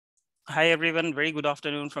Hi, everyone. Very good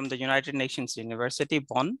afternoon from the United Nations University,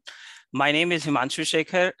 Bonn. My name is Himanshu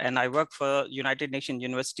Shekhar, and I work for United Nations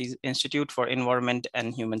University's Institute for Environment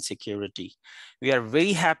and Human Security. We are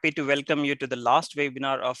very happy to welcome you to the last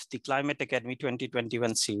webinar of the Climate Academy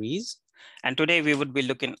 2021 series. And today we would be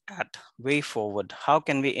looking at way forward. How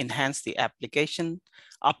can we enhance the application,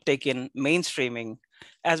 uptake in mainstreaming,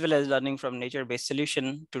 as well as learning from nature-based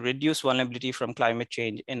solution to reduce vulnerability from climate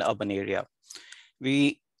change in urban area.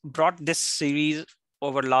 We brought this series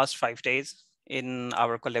over last 5 days in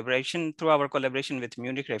our collaboration with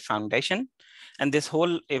Munich Re Foundation. And this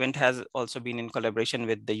whole event has also been in collaboration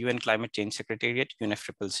with the UN Climate Change Secretariat,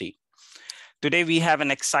 UNFCCC. Today, we have an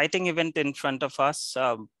exciting event in front of us.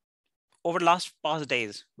 Over last past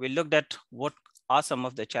days, we looked at what are some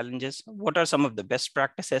of the challenges, what are some of the best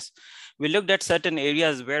practices. We looked at certain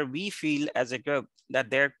areas where we feel as a group that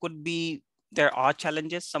there are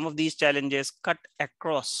challenges. Some of these challenges cut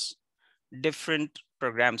across different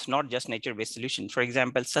programs, not just nature-based solutions. For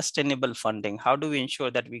example, sustainable funding. How do we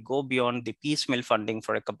ensure that we go beyond the piecemeal funding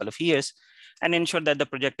for a couple of years and ensure that the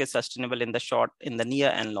project is sustainable in the near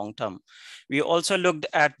and long term? We also looked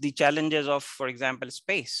at the challenges of, for example,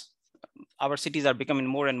 space. Our cities are becoming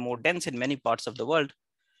more and more dense in many parts of the world,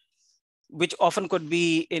 which often could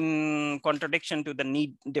be in contradiction to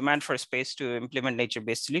the demand for space to implement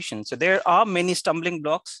nature-based solutions. So there are many stumbling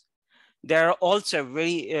blocks. There are also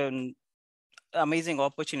very amazing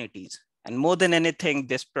opportunities. And more than anything,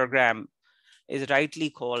 this program is rightly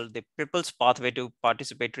called the People's Pathway to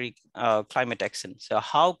Participatory Climate Action. So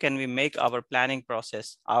how can we make our planning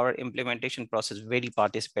process, our implementation process very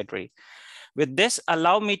participatory? With this,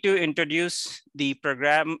 allow me to introduce the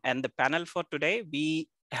program and the panel for today. We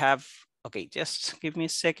have, okay, just give me a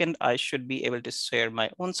second. I should be able to share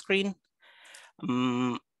my own screen.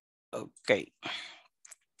 Okay.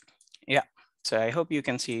 Yeah, so I hope you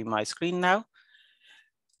can see my screen now.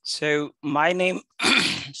 So my name,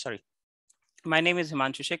 sorry. My name is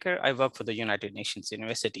Himanshu Shekhar. I work for the United Nations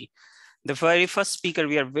University. The very first speaker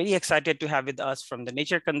we are very excited to have with us from the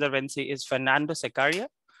Nature Conservancy is Fernando Secaria,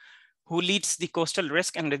 who leads the coastal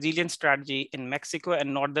risk and resilience strategy in Mexico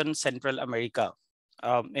and Northern Central America,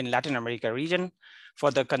 in Latin America region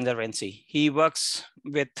for the Conservancy. He works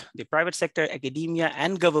with the private sector, academia,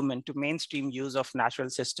 and government to mainstream use of natural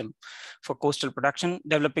system for coastal production,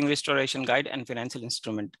 developing restoration guide and financial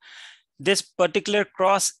instrument. This particular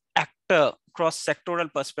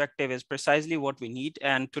cross-sectoral perspective is precisely what we need.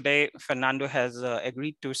 And today, Fernando has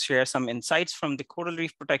agreed to share some insights from the coral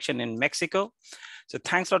reef protection in Mexico. So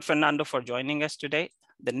thanks a lot, Fernando, for joining us today.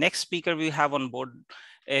 The next speaker we have on board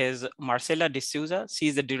is Marcela de Souza. She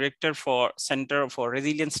is the director for Center for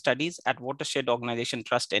Resilience Studies at Watershed Organization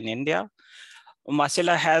Trust in India.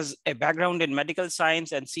 Marcela has a background in medical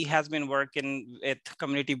science, and she has been working with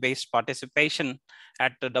community-based participation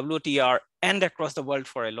at the WTR and across the world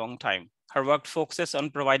for a long time. Her work focuses on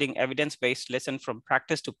providing evidence-based lessons from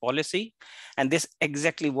practice to policy. And this is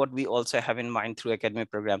exactly what we also have in mind through academic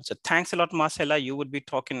programs. So thanks a lot, Marcela. You would be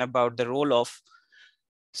talking about the role of,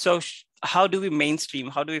 so how do we mainstream,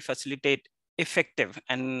 how do we facilitate effective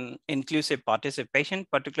and inclusive participation,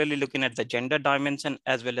 particularly looking at the gender dimension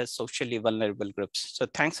as well as socially vulnerable groups. So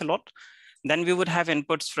thanks a lot. Then we would have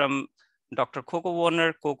inputs from Dr. Coco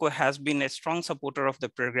Warner. Coco has been a strong supporter of the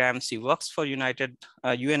program. She works for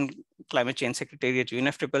UN Climate Change Secretariat,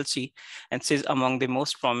 UNFCCC, and she's among the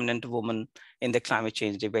most prominent women in the climate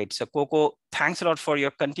change debate. So Coco, thanks a lot for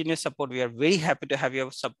your continuous support. We are very happy to have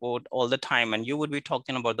your support all the time, and you would be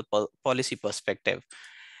talking about the policy perspective.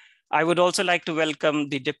 I would also like to welcome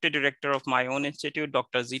the Deputy Director of my own institute,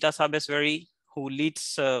 Dr. Zita Sabeswari, who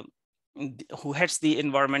heads the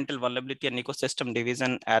Environmental Vulnerability and Ecosystem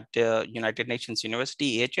Division at United Nations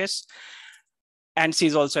University, EHS. And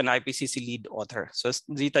she's also an IPCC lead author. So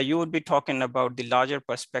Zita, you would be talking about the larger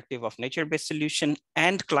perspective of nature-based solution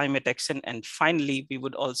and climate action. And finally, we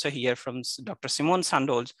would also hear from Dr. Simone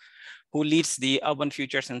Sandoz, who leads the Urban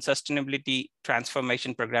Futures and Sustainability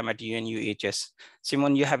Transformation Program at UNUHS.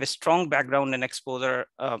 Simone, you have a strong background and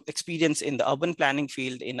experience in the urban planning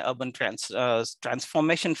field, in urban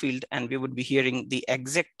transformation field, and we would be hearing the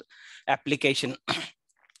exact application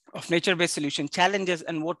of nature-based solution challenges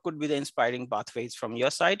and what could be the inspiring pathways from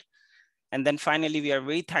your side. And then finally, we are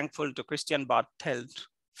very thankful to Christian Bartheld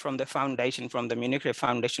from the foundation, from the Munich Re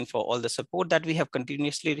Foundation, for all the support that we have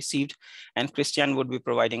continuously received. And Christian would be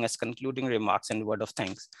providing us concluding remarks and word of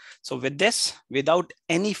thanks. So with this, without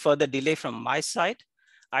any further delay from my side,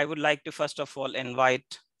 I would like to first of all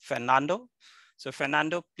invite Fernando. So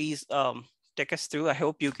Fernando, please take us through. I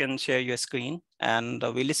hope you can share your screen and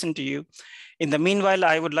we listen to you. In the meanwhile,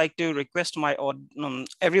 I would like to request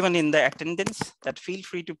everyone in the attendance that feel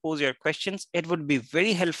free to pose your questions. It would be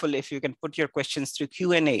very helpful if you can put your questions through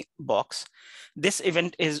Q&A box. This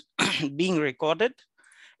event is being recorded,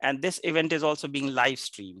 and this event is also being live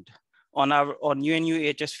streamed on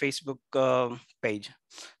UNU-HS Facebook page.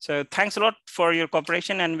 So thanks a lot for your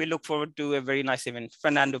cooperation, and we look forward to a very nice event.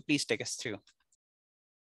 Fernando, please take us through.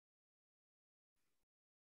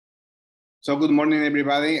 So good morning,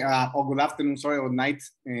 everybody, or good afternoon, sorry, or night.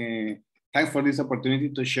 Thanks for this opportunity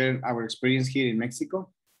to share our experience here in Mexico.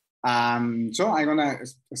 So I'm gonna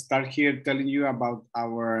start here telling you about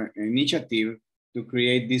our initiative to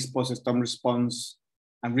create this post-storm response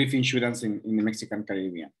and reef insurance in the Mexican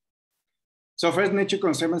Caribbean. So first, Nature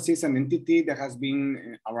Conservancy is an entity that has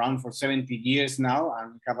been around for 70 years now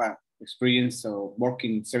and have an experience of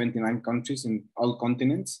working in 79 countries in all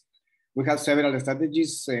continents. We have several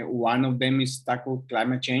strategies. One of them is tackle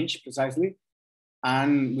climate change precisely.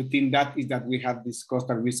 And within that is that we have this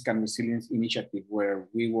coastal risk and resilience initiative where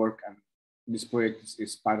we work, and this project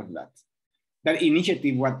is part of that. That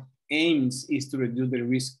initiative, what aims is to reduce the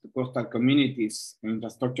risk to coastal communities,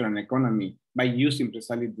 infrastructure, and economy by using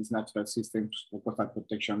precisely these natural systems for coastal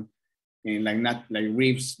protection, like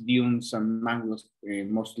reefs, dunes, and mangroves,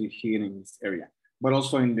 mostly here in this area. But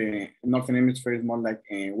also in the Northern Hemisphere, it's more like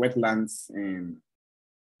wetlands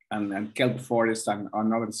and kelp forests and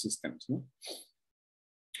other systems. No?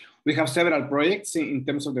 We have several projects in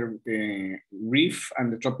terms of the reef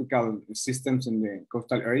and the tropical systems in the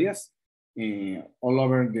coastal areas, all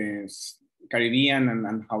over the Caribbean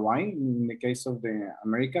and Hawaii, in the case of the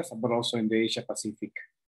Americas, but also in the Asia Pacific,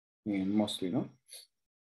 mostly. No?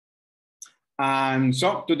 And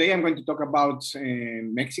so today I'm going to talk about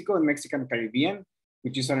Mexico and Mexican Caribbean,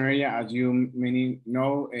 which is an area, as you many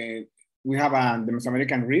know, we have the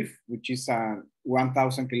Mesoamerican Reef, which is a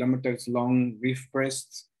 1,000 kilometers long reef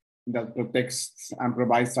crest that protects and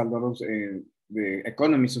provides a lot of the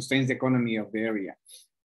economy, sustains the economy of the area.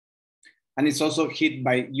 And it's also hit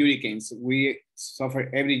by hurricanes. We suffer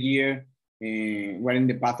every year, we're in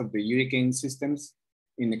the path of the hurricane systems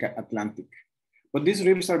in the Atlantic. But these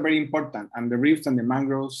reefs are very important, and the reefs and the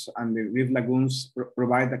mangroves and the reef lagoons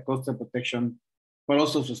provide a coastal protection, but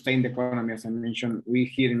also sustain the economy. As I mentioned, we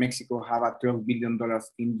here in Mexico have a $12 billion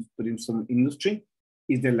in tourism industry.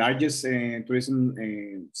 It's the largest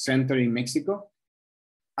tourism center in Mexico.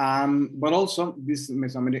 But also this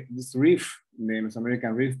reef, the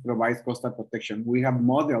Mesoamerican Reef, provides coastal protection. We have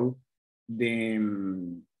modeled the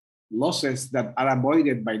losses that are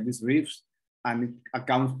avoided by these reefs, and it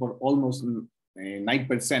accounts for almost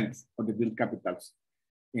 9% of the build capitals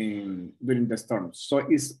during the storms. So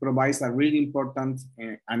it provides a really important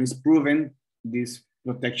and it's proven this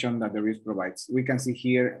protection that the reef provides. We can see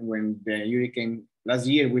here when the hurricane, last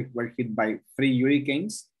year we were hit by 3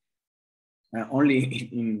 hurricanes, only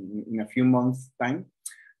in a few months time.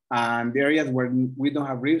 And the areas where we don't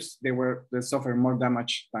have reefs, they suffer more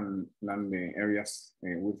damage than the areas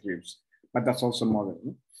with reefs, but that's also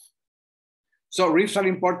modeled. So reefs are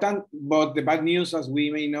important, but the bad news, as we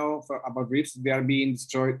may know about reefs, they are being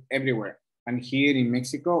destroyed everywhere. And here in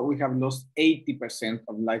Mexico, we have lost 80%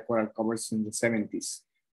 of live coral covers in the 70s,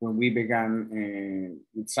 when we began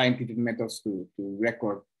with scientific methods to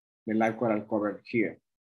record the live coral cover here.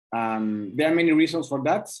 There are many reasons for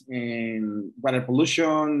that. Water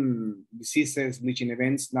pollution, diseases, bleaching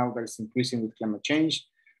events, now that is increasing with climate change,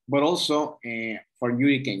 but also for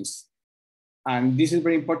hurricanes. And this is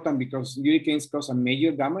very important because hurricanes cause a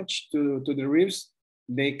major damage to the reefs.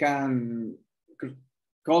 They can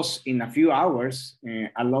cause in a few hours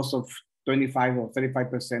a loss of 25 or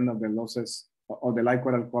 35% of the losses of the live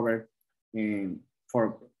coral cover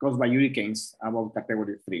caused by hurricanes above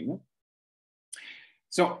category 3. No?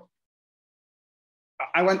 So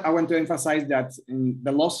I want to emphasize that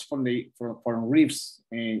the loss from reefs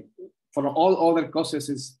for all other causes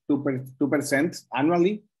is 2%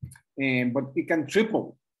 annually. But it can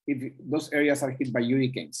triple if those areas are hit by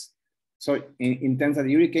hurricanes. So in terms of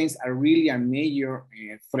the hurricanes are really a major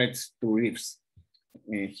threat to reefs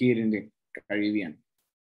here in the Caribbean.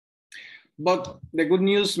 But the good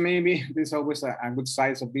news, maybe there's always a good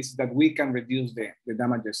side of this, that we can reduce the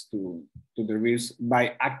damages to the reefs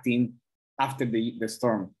by acting after the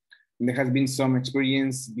storm. And there has been some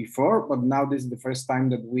experience before, but now this is the first time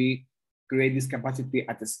that we create this capacity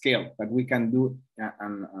at a scale that we can do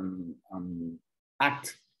and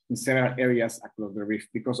act in several areas across the reef,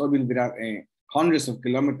 because obviously there are hundreds of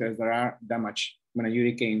kilometers that are damaged when a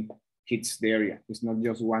hurricane hits the area. It's not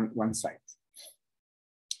just one site.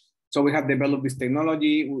 So we have developed this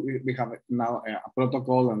technology. We have now a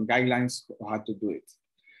protocol and guidelines on how to do it.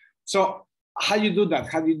 So how do you do that?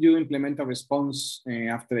 How do you implement a response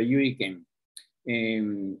after a hurricane?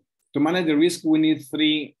 To manage the risk, we need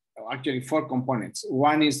actually four components.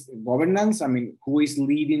 One is governance. I mean, who is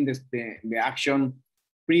leading the action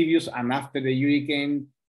previous and after the hurricane?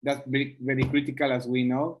 That's very, very critical, as we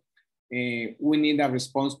know. We need a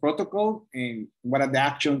response protocol, and what are the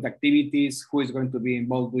actions, activities, who is going to be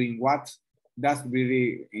involved doing what. That's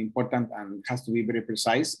really important and has to be very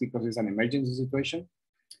precise because it's an emergency situation.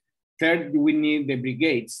 Third, we need the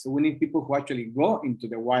brigades. So we need people who actually go into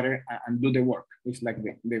the water and do the work. It's like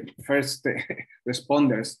the first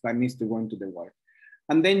responders that needs to go into the water.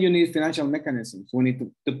 And then you need financial mechanisms. We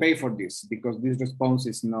need to pay for this because this response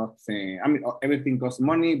is not, I mean, everything costs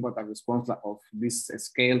money, but a response of this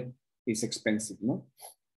scale is expensive, no?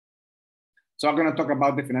 So I'm gonna talk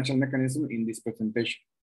about the financial mechanism in this presentation.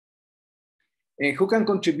 Who can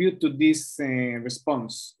contribute to this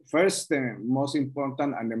response? First, the most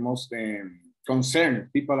important and the most concerned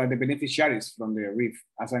people are the beneficiaries from the reef.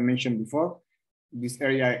 As I mentioned before, this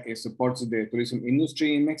area supports the tourism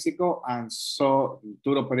industry in Mexico, and so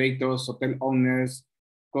tour operators, hotel owners,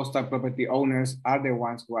 coastal property owners are the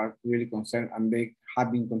ones who are really concerned, and they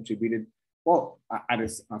have been contributed, well, at a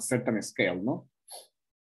certain scale, no?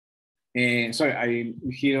 Sorry, I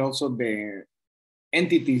hear also the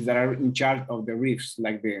entities that are in charge of the reefs,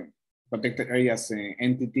 like the protected areas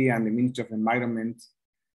entity and the Ministry of Environment.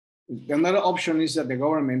 Another option is that the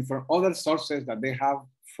government, from other sources that they have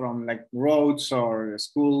from like roads or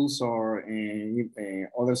schools or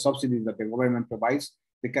other subsidies that the government provides,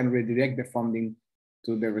 they can redirect the funding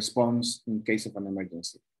to the response in case of an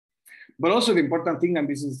emergency. But also the important thing, and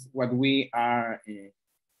this is what we are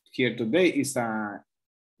here today, is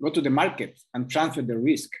go to the market and transfer the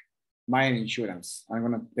risk via insurance. I'm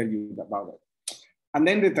gonna tell you about it. And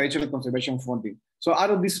then the traditional conservation funding. So out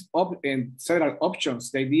of these several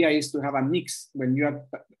options, the idea is to have a mix. When you are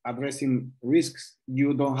addressing risks,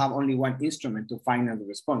 you don't have only one instrument to finance the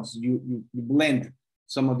response. You blend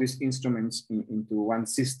some of these instruments into one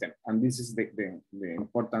system. And this is the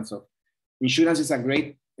importance of insurance. Is a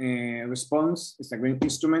great response, it's a great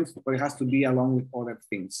instrument, but it has to be along with other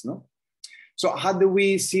things, no? So how do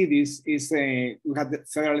we see this? We have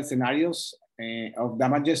several scenarios of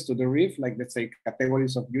damages to the reef, like let's say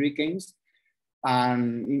categories of hurricanes.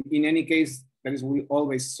 And in any case, there is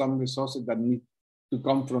always some resources that need to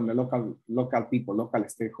come from the local people, local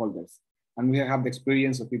stakeholders. And we have the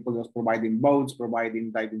experience of people just providing boats,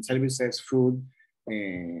 providing diving services, food,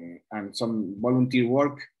 and some volunteer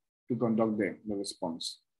work to conduct the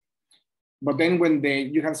response. But then when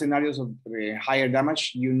you have scenarios of higher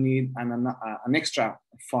damage, you need an extra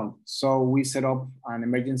fund. So we set up an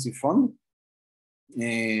emergency fund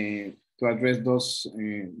to address those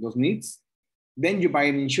needs. Then you buy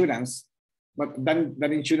an insurance, but then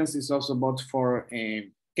that insurance is also bought for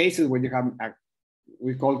cases where you have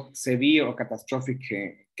we call severe or catastrophic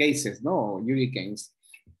cases, no, hurricanes.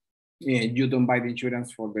 You don't buy the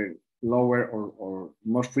insurance for the lower or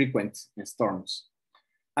more frequent storms.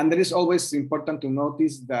 And there is always important to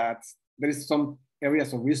notice that there is some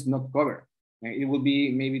areas of risk not covered. It will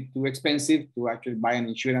be maybe too expensive to actually buy an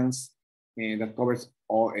insurance that covers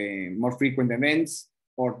all more frequent events,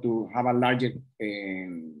 or to have a larger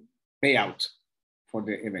payout for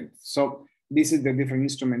the event. So this is the different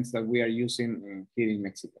instruments that we are using here in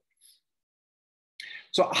Mexico.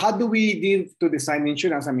 So how do we deal to design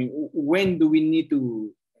insurance? I mean, when do we need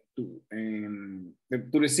to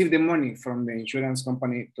receive the money from the insurance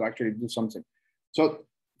company to actually do something? So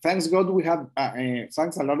thanks God, we have,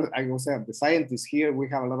 thanks a lot, I will say, the scientists here, we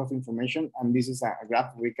have a lot of information, and this is a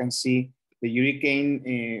graph. We can see the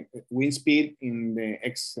hurricane wind speed in the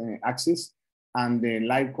x-axis and the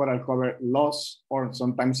live coral cover loss or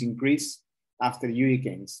sometimes increase after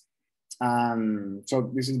hurricanes.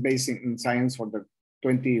 So this is based in science for the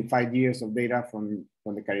 25 years of data from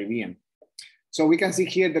the Caribbean. So we can see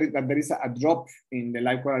here that there is a drop in the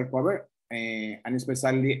live coral cover, and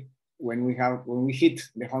especially when we hit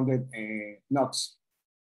the 100 knots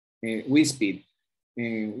wind speed,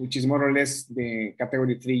 which is more or less the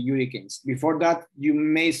category 3 hurricanes. Before that, you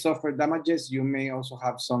may suffer damages. You may also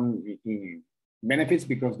have some benefits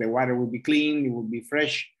because the water will be clean, it will be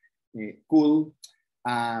fresh, cool.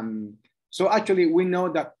 So actually, we know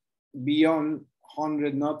that beyond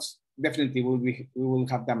 100 knots, definitely we will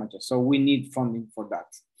have damages. So we need funding for that.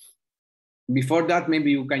 Before that,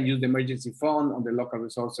 maybe you can use the emergency fund or the local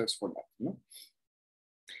resources for that. You know?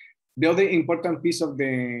 The other important piece of the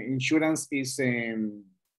insurance is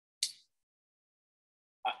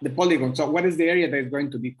the polygon. So what is the area that is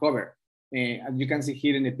going to be covered? As you can see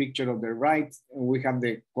here in the picture of the right, we have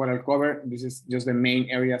the coral cover. This is just the main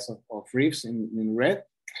areas of reefs in red.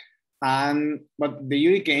 But the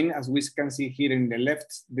hurricane, as we can see here in the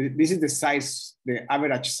left, this is the size, the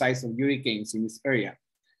average size of hurricanes in this area.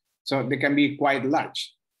 So they can be quite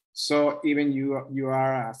large. So even you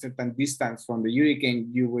are a certain distance from the hurricane,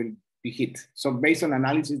 you will be hit. So based on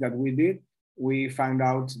analysis that we did, we found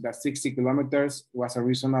out that 60 kilometers was a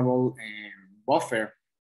reasonable buffer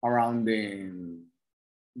around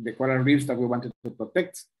the coral reefs that we wanted to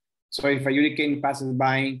protect. So if a hurricane passes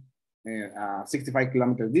by 65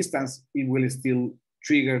 kilometer distance, it will still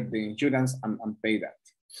trigger the insurance and pay that.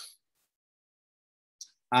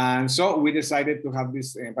 And so we decided to have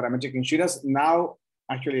this parametric insurance. Now,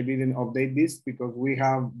 actually I didn't update this because we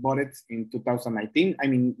have bought it in 2019. I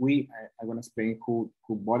mean, I want to explain who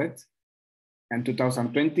bought it. And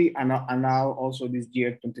 2020, and now also this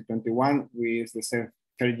year, 2021, is the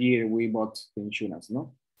third year we bought the insurance,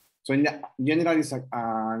 no? So in general, it's an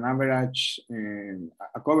average,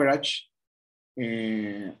 a coverage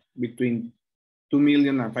between $2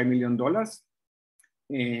 million and $5 million.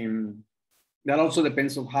 That also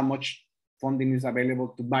depends on how much funding is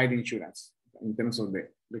available to buy the insurance in terms of the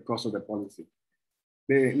cost of the policy.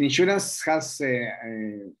 The insurance has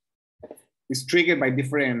is triggered by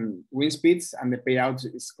different wind speeds, and the payout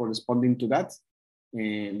is corresponding to that.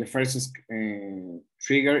 The first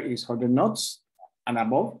trigger is 100 knots and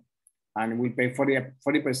above, and we pay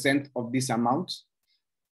 40% of this amount.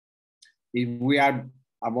 If we are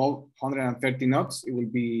above 130 knots, it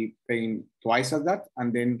will be paying twice of that.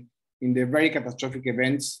 And then in the very catastrophic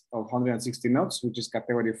events of 160 knots, which is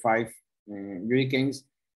category 5 hurricanes,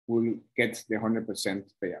 we'll get the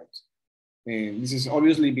 100% payout. And this is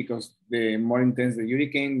obviously because the more intense the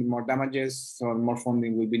hurricane, the more damages, so more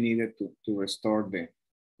funding will be needed to restore the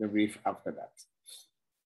reef after that.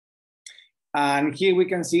 And here we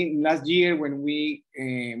can see last year when we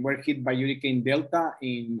were hit by Hurricane Delta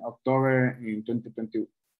in October in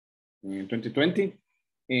 2020,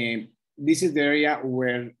 this is the area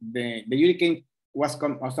where the hurricane was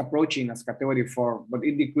approaching as category 4, but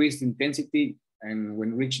it decreased intensity and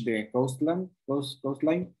when reached the coastline,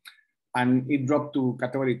 and it dropped to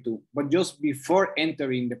category 2. But just before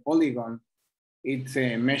entering the polygon, it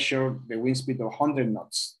measured the wind speed of 100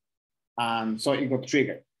 knots. And so it got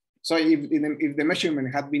triggered. So if the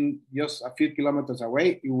measurement had been just a few kilometers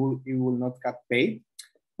away, it will not get paid.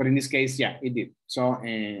 But in this case, yeah, it did. So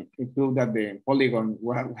it proved that the polygon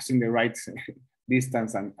was in the right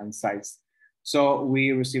distance and size. So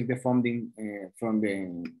we received the funding from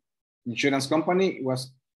the insurance company. It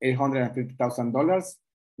was $850,000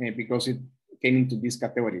 because it came into this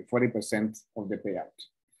category, 40% of the payout.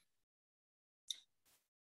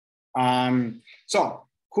 So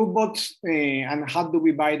who bought and how do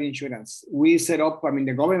we buy the insurance? We set up,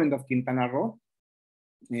 the government of Quintana Roo,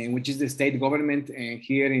 which is the state government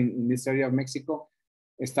here in this area of Mexico,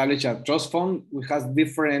 established a trust fund which has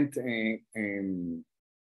different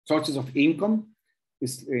sources of income.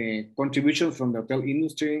 It's contributions from the hotel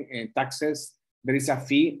industry, taxes. There is a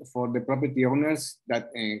fee for the property owners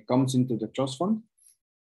that comes into the trust fund.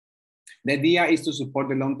 The idea is to support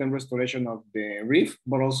the long-term restoration of the reef,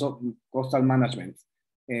 but also coastal management.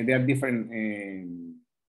 There are different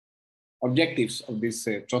objectives of this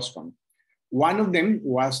trust fund. One of them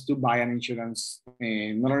was to buy an insurance,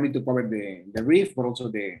 not only to cover the reef, but also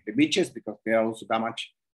the beaches, because they are also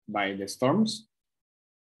damaged by the storms.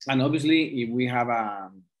 And obviously, if we have a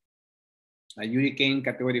hurricane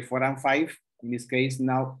category 4 and 5, in this case,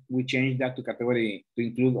 now we change that to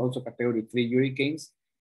include also category 3 hurricanes.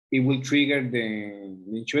 It will trigger the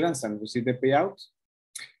insurance and receive the payout.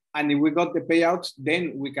 And if we got the payout,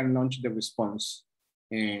 then we can launch the response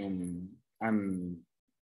and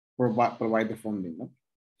provide the funding. No?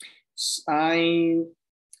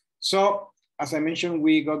 So as I mentioned,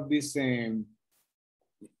 we got this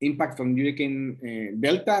impact from Hurricane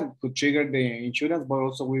Delta could trigger the insurance, but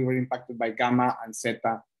also we were impacted by Gamma and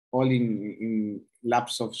Zeta, all in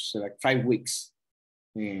lapse of like 5 weeks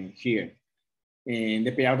here. And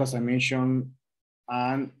the payout, as I mentioned,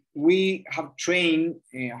 and we have trained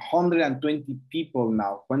 120 people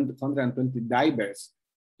now, 120 divers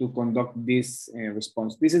to conduct this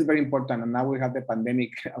response. This is very important, and now we have the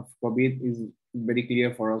pandemic of COVID is very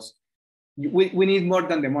clear for us. We need more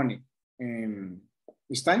than the money.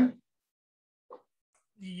 It's time?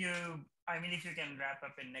 If you can wrap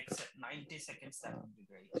up in next 90 seconds, that would be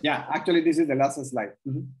great. Yeah, actually, this is the last slide.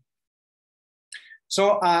 Mm-hmm.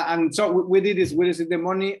 So, so we did this, we received the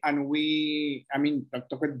money, and the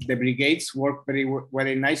brigades worked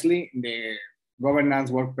very nicely. governance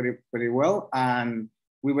worked pretty well, and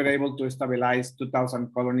we were able to stabilize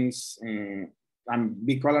 2,000 colonies and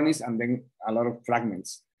big colonies, and then a lot of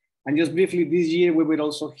fragments. And just briefly, this year we were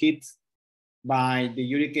also hit by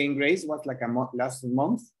the Hurricane Grace, was like last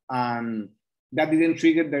month, and that didn't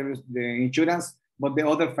trigger the insurance, but the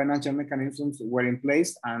other financial mechanisms were in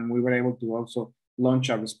place, and we were able to also launch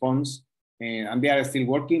a response. And they are still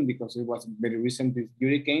working because it was very recent, this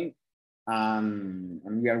hurricane,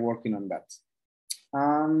 and we are working on that.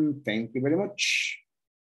 Thank you very much.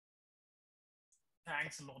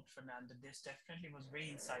 Thanks a lot, Fernando. This definitely was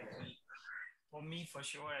very insightful for me, for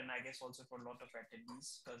sure, and I guess also for a lot of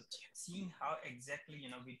attendees, because seeing how exactly,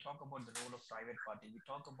 we talk about the role of private party, we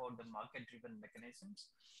talk about the market-driven mechanisms,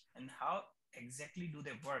 and how exactly do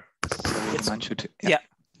they work.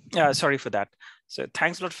 Yeah, sorry for that. So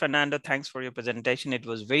thanks a lot, Fernando. Thanks for your presentation. It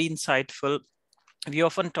was very insightful. We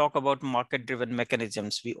often talk about market-driven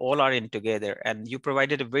mechanisms. We all are in together, and you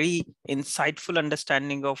provided a very insightful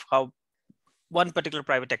understanding of how one particular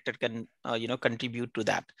private actor can, contribute to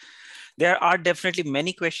that. There are definitely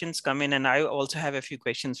many questions come in, and I also have a few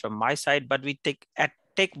questions from my side, but we take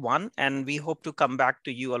one, and we hope to come back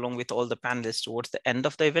to you along with all the panelists towards the end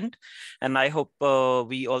of the event. And I hope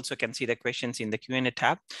we also can see the questions in the Q&A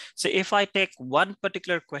tab. So if I take one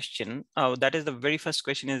particular question, that is the very first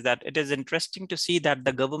question, is that it is interesting to see that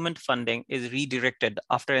the government funding is redirected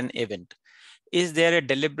after an event. Is there a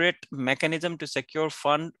deliberate mechanism to secure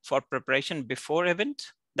fund for preparation before event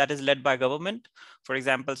that is led by government? For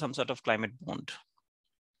example, some sort of climate bond?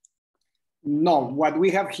 No, what we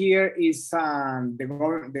have here is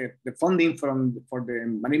the funding for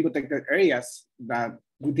the marine protected areas that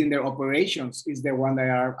within their operations is the one that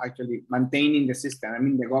are actually maintaining the system. I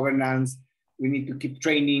mean, the governance, we need to keep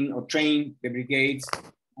training or train the brigades,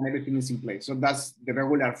 and everything is in place. So that's the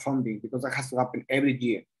regular funding, because that has to happen every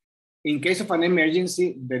year. In case of an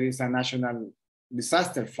emergency, there is a national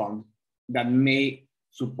disaster fund that may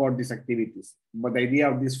support these activities. But the idea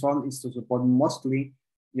of this fund is to support mostly,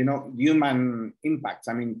 human impacts.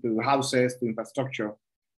 I mean, to houses, to infrastructure.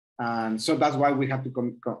 And so that's why we have to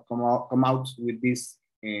come out with these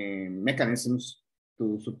mechanisms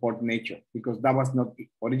to support nature, because that was not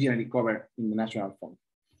originally covered in the national fund.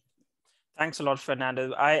 Thanks a lot,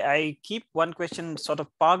 Fernando. I keep one question sort of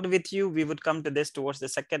parked with you. We would come to this towards the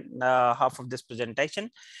second half of this presentation.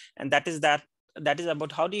 And that is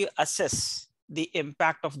about how do you assess the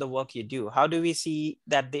impact of the work you do? How do we see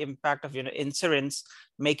that the impact of insurance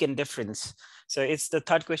make a difference? So it's the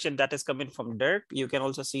third question that is coming from Dirk. You can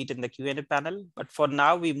also see it in the Q&A panel. But for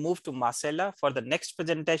now, we move to Marcela for the next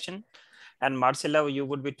presentation. And Marcela, you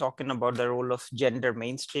would be talking about the role of gender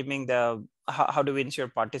mainstreaming, how do we ensure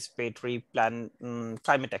participatory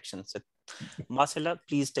climate action? So Marcela,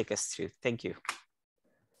 please take us through. Thank you.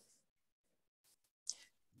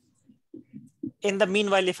 In the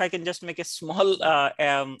meanwhile, if I can just make a small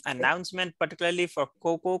announcement, particularly for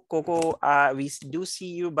Coco. Coco, we do see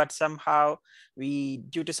you, but somehow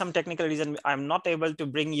due to some technical reason, we are not able to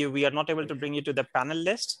bring you to the panel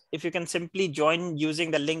list. If you can simply join using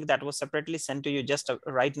the link that was separately sent to you just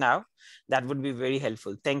right now, that would be very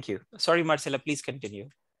helpful. Thank you. Sorry, Marcela, please continue.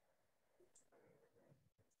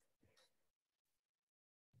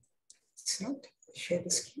 It's not share the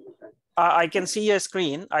screen. I can see your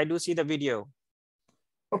screen. I do see the video.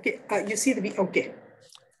 Okay, you see the video, okay.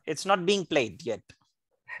 It's not being played yet.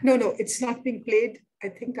 No, it's not being played. I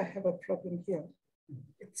think I have a problem here.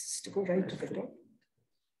 It's to go right to the top.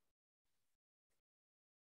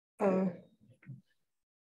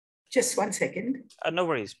 Just 1 second. No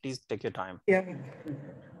worries, please take your time. Yeah.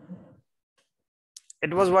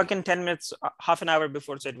 It was working 10 minutes, half an hour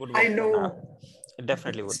before, so it would work. I know. It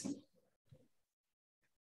definitely would.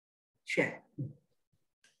 Share.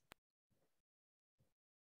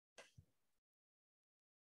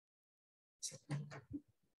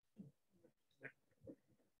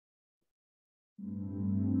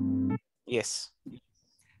 Yes.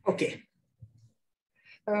 Okay.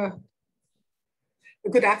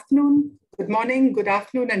 Good afternoon, good morning, good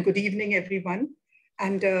afternoon, and good evening, everyone.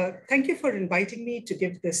 And thank you for inviting me to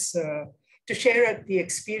give this, to share the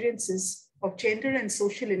experiences of gender and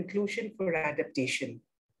social inclusion for adaptation.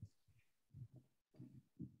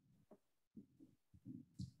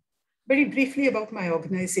 Very briefly about my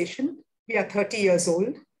organization. We are 30 years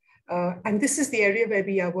old, and this is the area where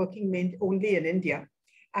we are working only in India.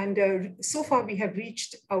 And so far we have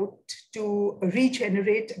reached out to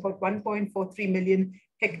regenerate about 1.43 million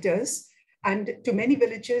hectares and to many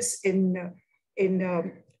villages in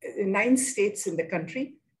 9 states in the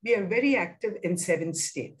country. We are very active in 7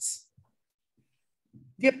 states.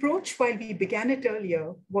 The approach, while we began it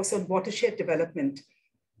earlier, was on watershed development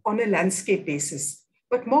on a landscape basis.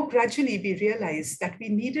 But more gradually, we realized that we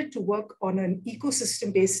needed to work on an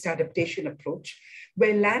ecosystem-based adaptation approach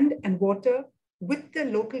where land and water with the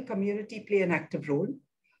local community play an active role.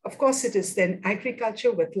 Of course, it is then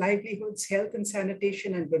agriculture with livelihoods, health and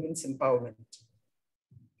sanitation, and women's empowerment.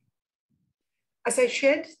 As I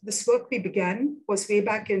shared, this work we began was way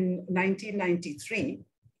back in 1993.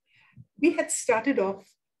 We had started off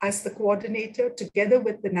as the coordinator together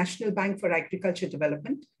with the National Bank for Agriculture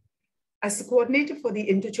Development as the coordinator for the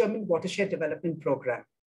Indo-German Watershed Development Program.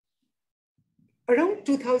 Around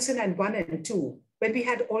 2001 and 2, when we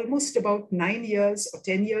had almost about 9 years or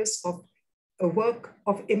 10 years of work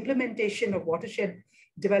of implementation of watershed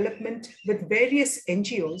development with various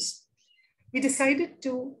NGOs, we decided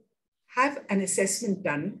to have an assessment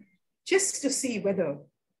done just to see whether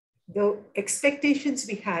the expectations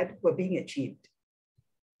we had were being achieved.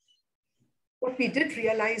 What we did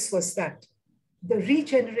realize was that the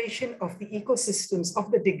regeneration of the ecosystems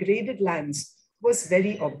of the degraded lands was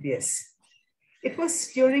very obvious. It was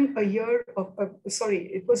during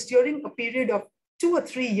it was during a period of 2 or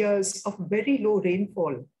 3 years of very low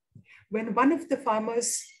rainfall, when one of the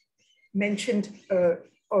farmers mentioned,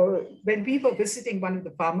 when we were visiting one of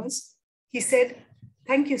the farmers, he said,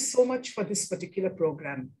 "Thank you so much for this particular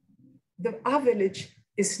program. Our village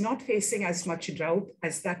is not facing as much drought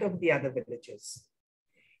as that of the other villages."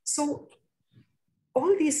 So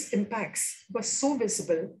all these impacts were so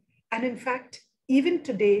visible. And in fact, even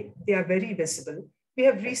today, they are very visible. We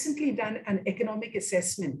have recently done an economic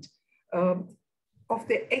assessment of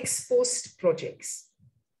the ex-post projects.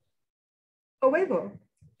 However,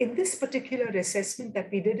 in this particular assessment that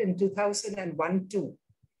we did in 2001-2,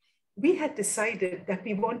 we had decided that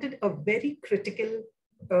we wanted a very critical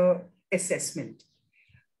assessment.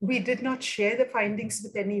 We did not share the findings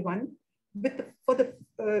with anyone for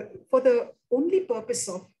the only purpose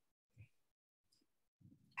of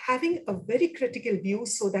having a very critical view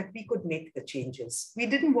so that we could make the changes. We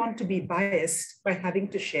didn't want to be biased by having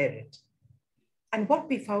to share it. And what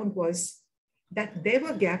we found was that there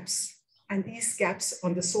were gaps, and these gaps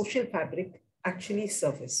on the social fabric actually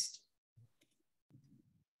surfaced.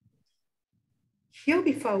 Here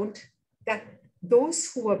we found that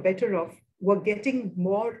those who were better off were getting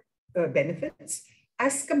more benefits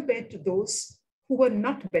as compared to those who were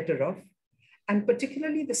not better off, and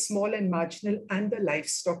particularly the small and marginal and the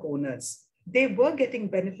livestock owners. They were getting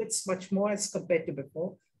benefits much more as compared to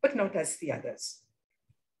before, but not as the others.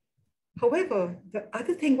 However, the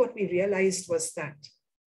other thing what we realized was that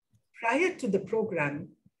prior to the program,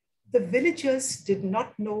 the villagers did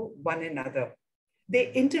not know one another.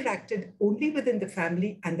 They interacted only within the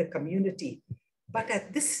family and the community. But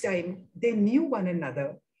at this time, they knew one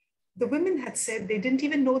another. The women had said they didn't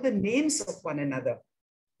even know the names of one another.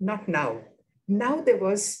 Not now. Now there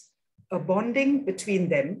was a bonding between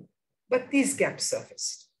them, but these gaps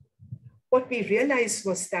surfaced. What we realized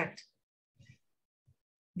was that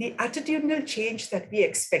the attitudinal change that we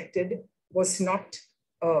expected was not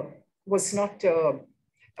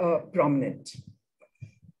prominent.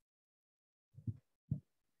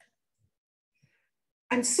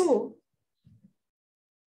 And so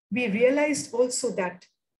we realized also that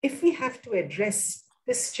if we have to address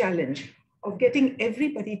this challenge of getting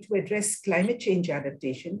everybody to address climate change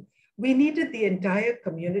adaptation, we needed the entire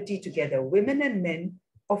community together, women and men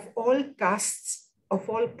of all castes, of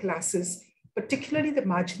all classes, particularly the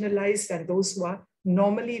marginalized and those who are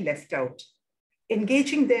normally left out,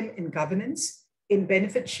 engaging them in governance, in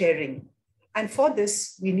benefit sharing. And for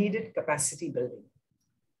this, we needed capacity building.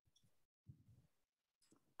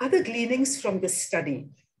 Other gleanings from this study,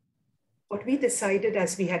 what we decided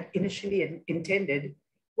as we had initially intended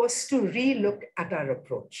was to re-look at our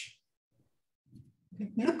approach.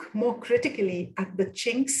 Look more critically at the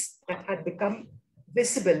chinks that had become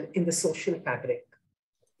visible in the social fabric.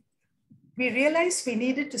 We realized we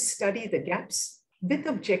needed to study the gaps with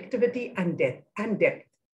objectivity and depth,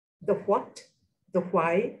 the what, the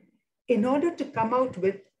why, in order to come out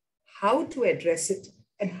with how to address it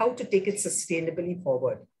and how to take it sustainably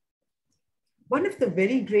forward. One of the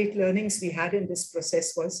very great learnings we had in this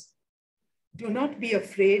process was, do not be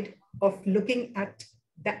afraid of looking at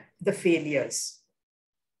the failures.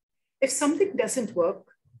 If something doesn't work,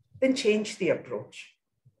 then change the approach.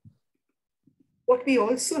 What we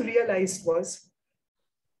also realized was,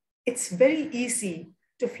 it's very easy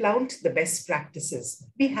to flaunt the best practices.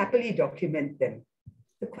 We happily document them.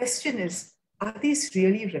 The question is, are these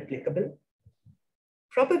really replicable?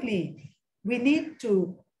 Probably we need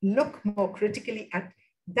to look more critically at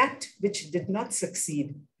that which did not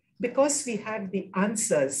succeed, because we have the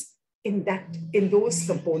answers in those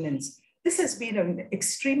components. This has been an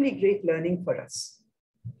extremely great learning for us.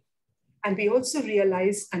 And we also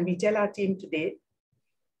realize, and we tell our team today,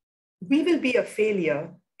 we will be a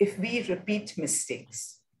failure if we repeat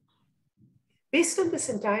mistakes. Based on this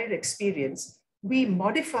entire experience, we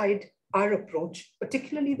modified our approach,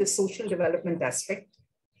 particularly the social development aspect.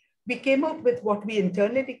 We came up with what we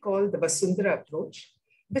internally call the Vasundhara approach,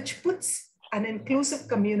 which puts an inclusive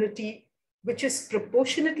community which is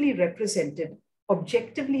proportionately represented,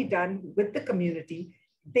 objectively done with the community.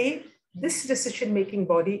 This decision-making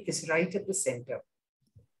body is right at the center.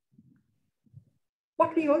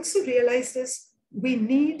 What we also realized is we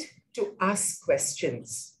need to ask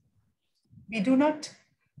questions. We do not,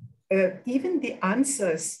 even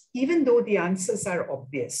though the answers are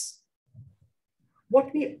obvious.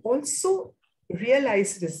 What we also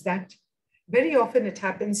realized is that very often it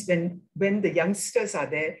happens when the youngsters are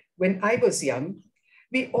there. When I was young,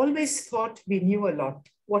 we always thought we knew a lot.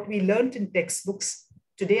 What we learned in textbooks,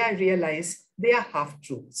 today I realize they are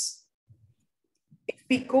half-truths. If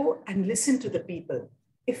we go and listen to the people,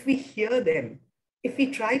 if we hear them, if we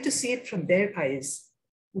try to see it from their eyes,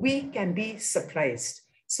 we can be surprised.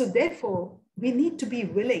 So therefore, we need to be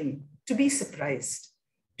willing to be surprised,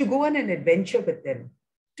 to go on an adventure with them,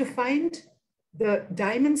 to find the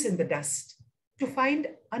diamonds in the dust, to find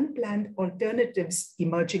unplanned alternatives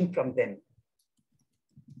emerging from them.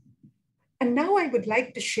 And now I would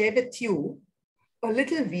like to share with you a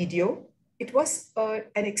little video. It was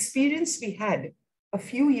an experience we had a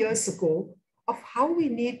few years ago of how we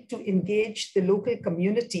need to engage the local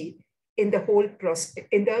community in the whole process,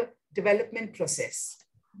 in the development process.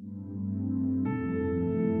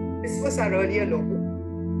 This was our earlier logo.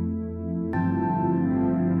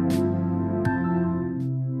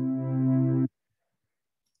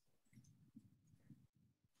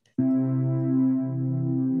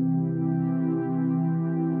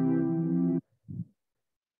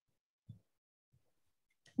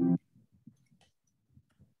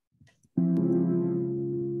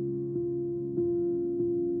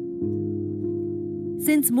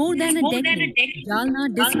 Since more than a decade, Jalna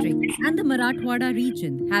district and the Marathwada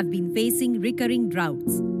region have been facing recurring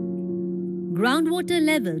droughts. Groundwater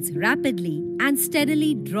levels rapidly and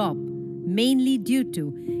steadily drop, mainly due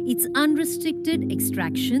to its unrestricted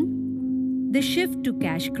extraction, the shift to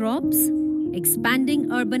cash crops, expanding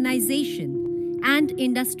urbanization, and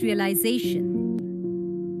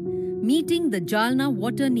industrialization. Meeting the Jalna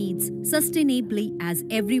water needs sustainably as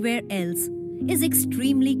everywhere else is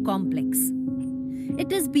extremely complex.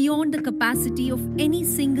 It is beyond the capacity of any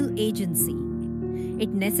single agency. It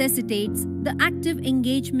necessitates the active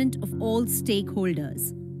engagement of all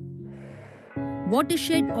stakeholders.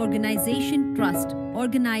 Watershed Organization Trust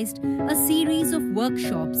organized a series of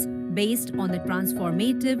workshops based on the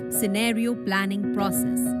transformative scenario planning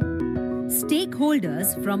process.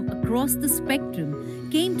 Stakeholders from across the spectrum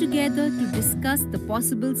came together to discuss the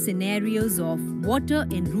possible scenarios of water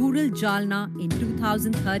in rural Jalna in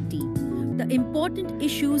 2030. The important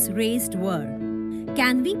issues raised were: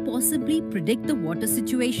 can we possibly predict the water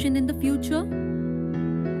situation in the future?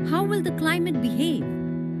 How will the climate behave?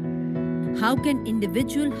 How can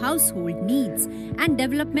individual household needs and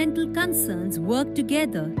developmental concerns work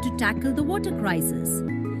together to tackle the water crisis?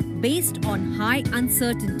 Based on high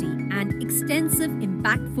uncertainty and extensive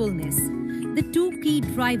impactfulness, the two key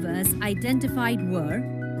drivers identified were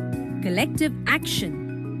collective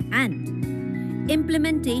action and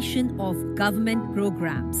implementation of government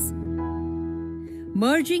programs.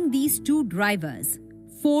 Merging these two drivers,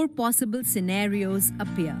 4 possible scenarios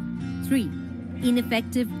appear. 3.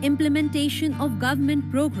 Ineffective implementation of government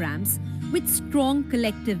programs with strong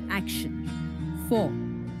collective action. 4.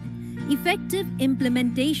 Effective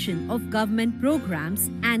implementation of government programs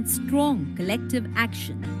and strong collective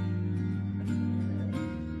action.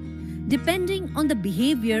 Depending on the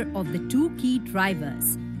behavior of the two key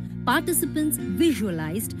drivers, participants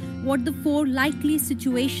visualized what the 4 likely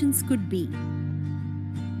situations could be.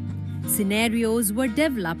 Scenarios were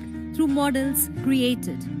developed through models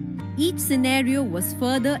created. Each scenario was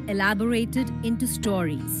further elaborated into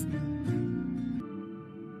stories.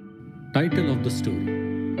 Title of the story: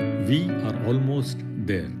 We are almost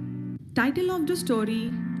there. Title of the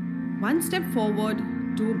story: One Step Forward,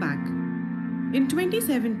 Two Back. In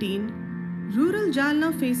 2017, rural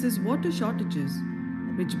Jalna faces water shortages,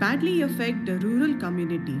 which badly affect the rural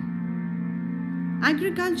community.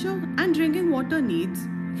 Agriculture and drinking water needs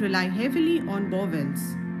rely heavily on borewells.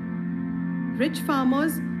 Rich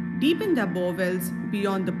farmers deepen their borewells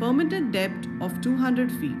beyond the permitted depth of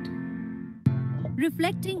 200 feet.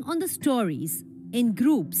 Reflecting on the stories, In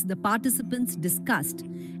groups, the participants discussed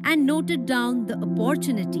and noted down the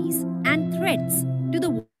opportunities and threats to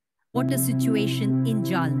the water situation in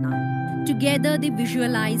Jalna. Together, they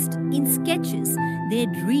visualized in sketches their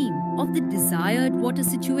dream of the desired water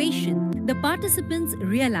situation. The participants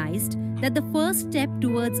realized that the first step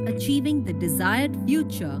towards achieving the desired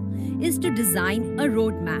future is to design a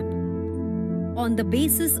roadmap. On the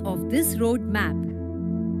basis of this roadmap,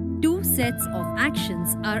 two sets of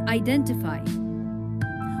actions are identified: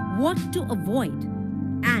 what to avoid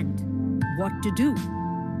and what to do.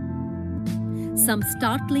 Some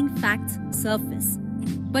startling facts surface,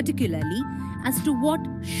 particularly as to what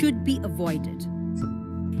should be avoided.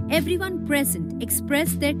 Everyone present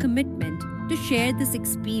expressed their commitment to share this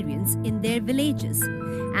experience in their villages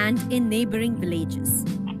and in neighboring villages.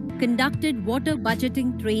 Conducted water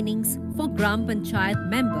budgeting trainings for Gram Panchayat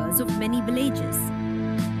members of many villages.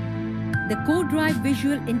 The CoDrive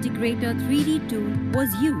Visual Integrator 3D tool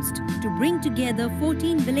was used to bring together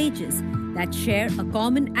 14 villages that share a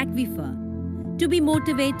common aquifer to be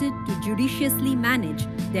motivated to judiciously manage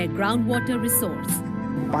their groundwater resource.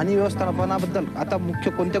 पाणी व्यवस्थापनाबद्दल आता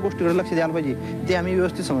मुख्य कोणत्या गोष्टीकडे लक्ष द्यायला पाहिजे ते आम्ही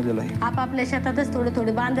व्यवस्थित समजलेलो आहे. आपापल्या शेतातच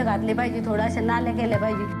थोडे बांध घातले पाहिजे, थोडे असे नाले केले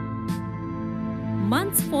पाहिजे.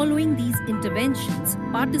 Months following these interventions,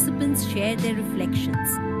 participants shared their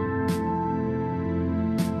reflections.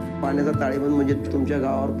 पाण्याचा ताळेबंद म्हणजे तुमच्या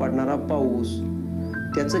गावावर पडणारा पाऊस,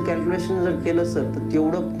 त्याचं कॅल्क्युलेशन जर केलं सर तर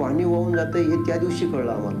तेवढं पाणी वाहून जातं हे त्या दिवशी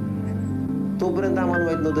कळलं आम्हाला. तोपर्यंत आम्हाला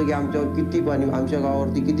माहित नव्हतं की आमच्यावर किती पाणी, आमच्या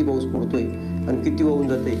गावावरती किती पाऊस पडतोय आणि किती वाहून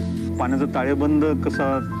जाते. पाण्याचा ताळेबंद कसा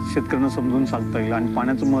शेतकऱ्यांना समजून सांगता येईल आणि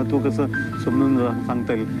पाण्याचं महत्त्व कसं समजून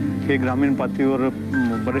सांगता येईल हे ग्रामीण पातळीवर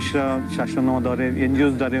बऱ्याचशा शासनाद्वारे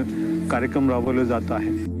NGOsद्वारे कार्यक्रम राबवले जात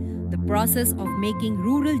आहे. The process of making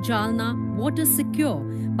rural Jalna water secure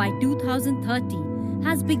by 2030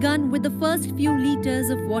 has begun with the first few liters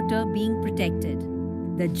of water being protected.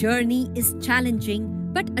 The journey is challenging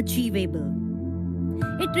but achievable.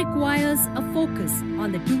 It requires a focus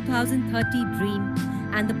on the 2030 dream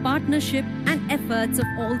and the partnership and efforts of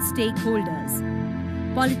all stakeholders,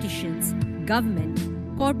 politicians, government,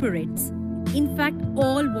 corporates, in fact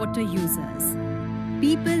all water users.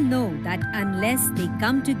 People know that unless they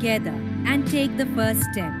come together and take the first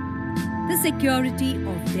step, the security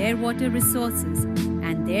of their water resources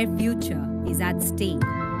and their future is at stake.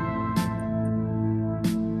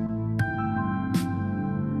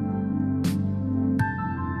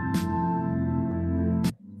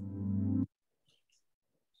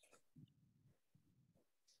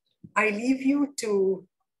 I leave you to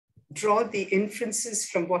draw the inferences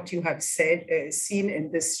from what you have said, seen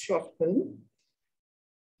in this short film.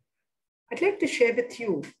 I'd like to share with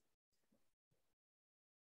you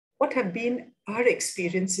what have been our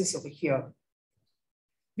experiences over here.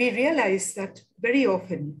 We realize that very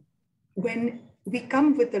often when we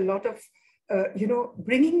come with a lot of,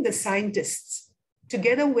 bringing the scientists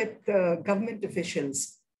together with government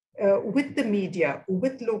officials, with the media,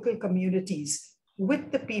 with local communities,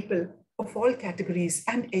 with the people of all categories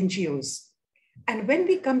and NGOs. And when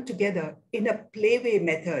we come together in a playway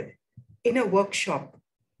method, in a workshop,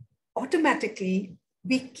 automatically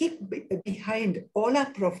we keep behind all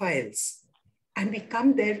our profiles and we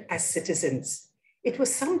come there as citizens. It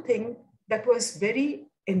was something that was very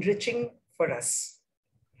enriching for us.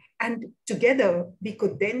 And together we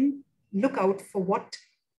could then look out for what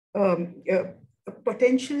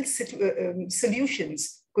potential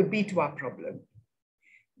solutions could be to our problem.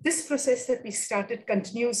 This process that we started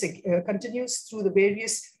continues through the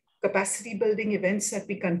various capacity building events that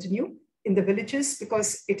we continue in the villages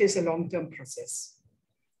because it is a long-term process.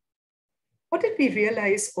 What did we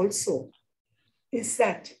realize also is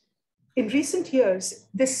that in recent years,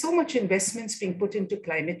 there's so much investments being put into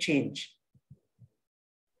climate change.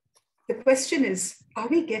 The question is, are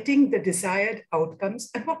we getting the desired outcomes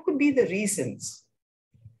and what could be the reasons?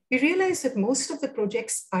 We realize that most of the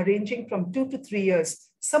projects are ranging from 2 to 3 years,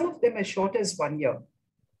 some of them as short as 1 year.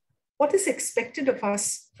 What is expected of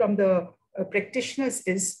us from the practitioners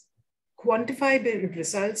is quantifiable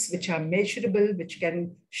results which are measurable, which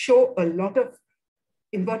can show a lot of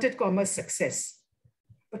inverted commas success.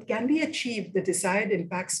 But can we achieve the desired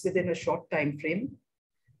impacts within a short time frame?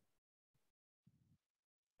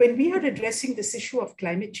 When we are addressing this issue of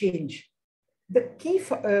climate change, the key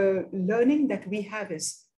learning that we have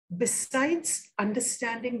is, besides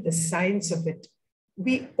understanding the science of it,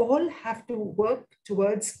 we all have to work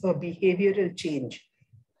towards a behavioral change.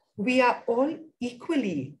 We are all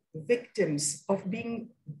equally victims of being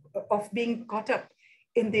caught up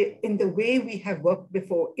in the way we have worked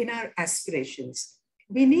before, in our aspirations.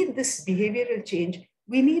 We need this behavioral change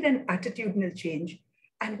We need an attitudinal change,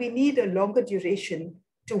 and we need a longer duration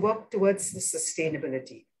to work towards the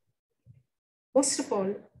sustainability. Most of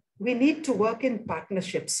all, we need to work in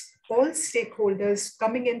partnerships, all stakeholders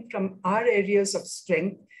coming in from our areas of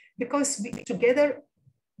strength, because together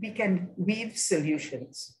we can weave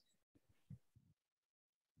solutions.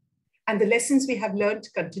 And the lessons we have learned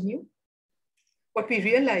continue. What we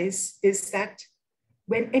realize is that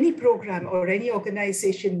when any program or any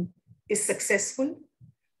organization is successful,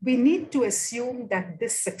 we need to assume that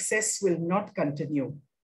this success will not continue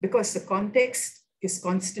because the context is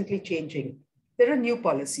constantly changing. There are new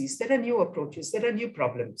policies, there are new approaches, there are new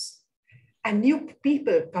problems, and new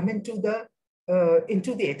people come into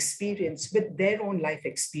the experience with their own life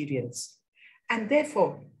experience. And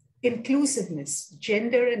therefore, inclusiveness,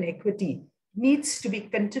 gender and equity needs to be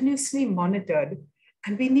continuously monitored,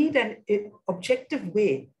 and we need an objective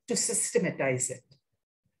way to systematize it.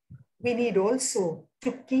 We need also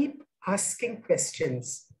to keep asking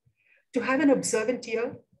questions, to have an observant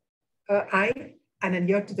ear, eye, and an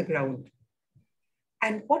ear to the ground.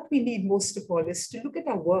 And what we need most of all is to look at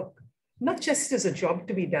our work, not just as a job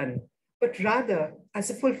to be done, but rather as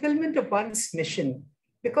a fulfillment of one's mission,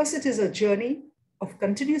 because it is a journey of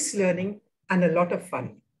continuous learning and a lot of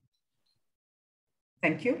fun.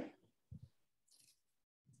 Thank you.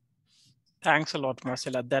 Thanks a lot,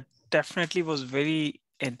 Marcella. That definitely was very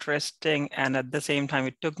interesting. And at the same time,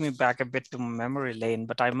 it took me back a bit to memory lane.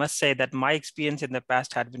 But I must say that my experience in the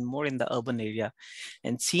past had been more in the urban area,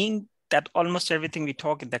 and seeing that almost everything we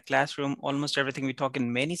talk in the classroom, almost everything we talk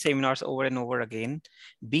in many seminars over and over again,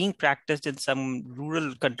 being practiced in some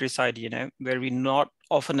rural countryside, where we not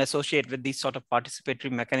often associate with these sort of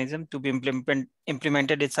participatory mechanism to be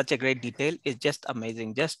implemented in such a great detail is just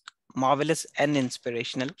amazing, just marvelous and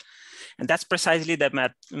inspirational. And that's precisely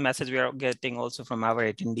the message we are getting also from our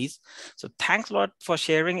attendees. So thanks a lot for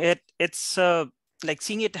sharing it. It's like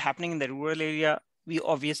seeing it happening in the rural area. We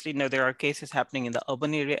obviously know there are cases happening in the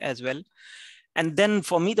urban area as well. And then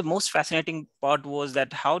for me, the most fascinating part was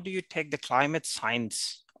that how do you take the climate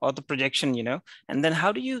science or the projection, and then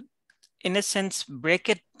how do you, in a sense, break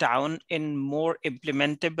it down in more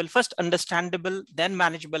implementable, first understandable, then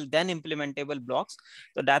manageable, then implementable blocks.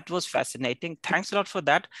 So that was fascinating. Thanks a lot for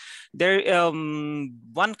that. There,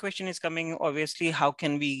 one question is coming, obviously, how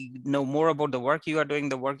can we know more about the work you are doing,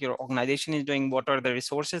 the work your organization is doing, what are the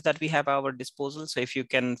resources that we have at our disposal? So if you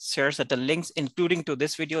can share certain links, including to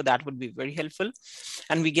this video, that would be very helpful.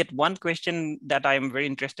 And we get one question that I am very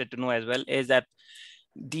interested to know as well, is that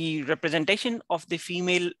the representation of the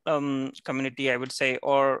female community, I would say,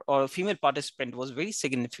 or female participant was very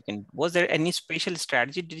significant. Was there any special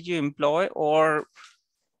strategy did you employ, or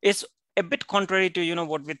is a bit contrary to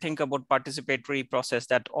what we think about participatory process,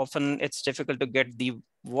 that often it's difficult to get the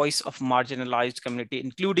voice of marginalized community,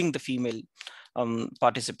 including the female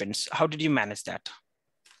participants? How did you manage that?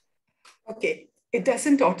 Okay, it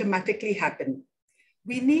doesn't automatically happen.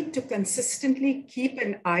 We need to consistently keep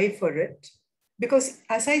an eye for it. Because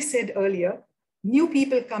as I said earlier, new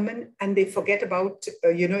people come in and they forget about,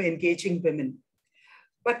 engaging women.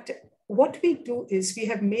 But what we do is we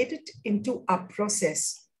have made it into a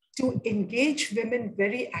process to engage women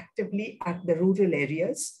very actively at the rural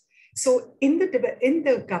areas. So in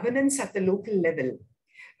the governance at the local level,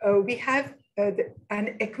 we have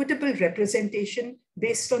an equitable representation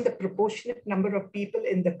based on the proportionate number of people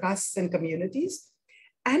in the castes and communities.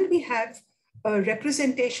 And we have a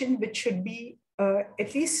representation which should be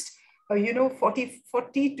at least 40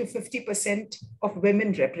 to 50% of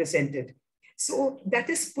women represented. So that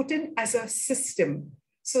is put in as a system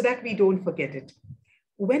so that we don't forget it.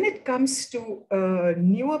 When it comes to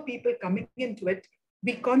newer people coming into it,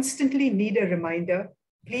 we constantly need a reminder,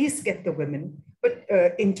 please get the women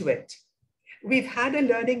into it. We've had a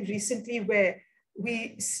learning recently where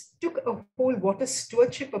we took a whole water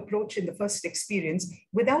stewardship approach in the first experience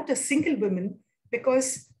without a single woman,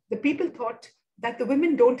 because the people thought that the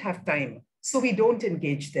women don't have time, so we don't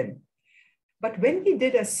engage them. But when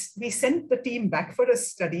we sent the team back for a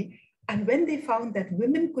study, and when they found that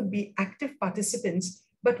women could be active participants,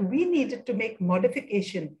 but we needed to make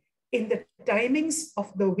modification in the timings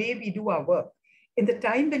of the way we do our work, in the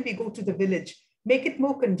time when we go to the village, make it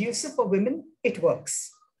more conducive for women, it works.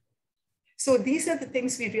 So these are the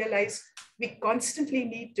things we realize we constantly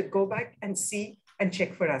need to go back and see and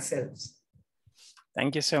check for ourselves.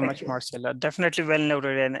 Thank you so much, Marcella. Definitely well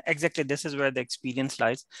noted. And exactly this is where the experience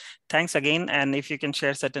lies. Thanks again. And if you can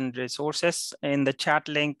share certain resources in the chat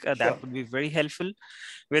link, that would be very helpful.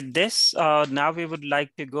 With this, now we would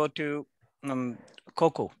like to go to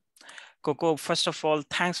Coco. Coco, first of all,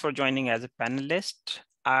 thanks for joining as a panelist.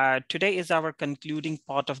 Today is our concluding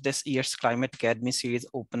part of this year's Climate Academy Series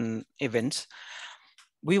open events.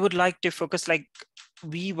 We would like to focus, like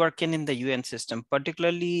we work in the UN system,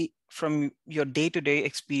 particularly from your day-to-day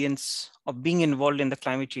experience of being involved in the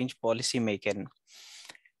climate change policy making.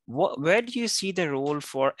 Where do you see the role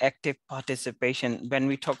for active participation when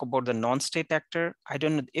we talk about the non-state actor? I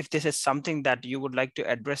don't know if this is something that you would like to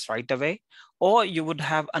address right away, or you would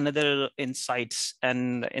have another insights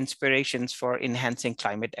and inspirations for enhancing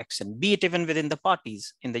climate action, be it even within the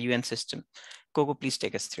parties in the UN system. Coco, please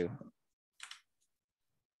take us through.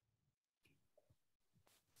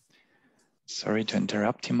 Sorry to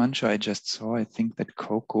interrupt, Himanshu. I just saw, I think that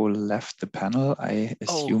Coco left the panel. I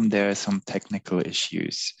assume there are some technical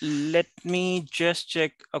issues. Let me just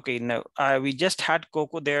check. Okay, no, we just had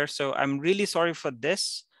Coco there, so I'm really sorry for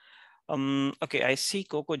this. Okay, I see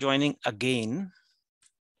Coco joining again.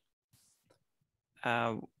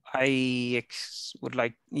 I would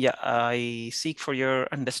like, yeah, I seek for your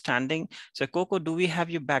understanding. So Coco, do we have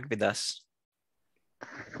you back with us?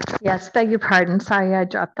 Yes, beg your pardon. Sorry, I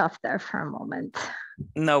dropped off there for a moment.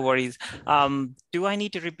 No worries. Do I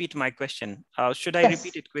need to repeat my question? Should I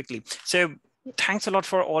repeat it quickly? So thanks a lot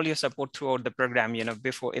for all your support throughout the program,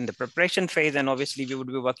 before in the preparation phase, and obviously we would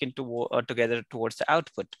be working together towards the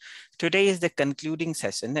output. Today is the concluding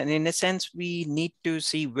session. And in a sense, we need to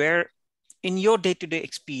see where in your day-to-day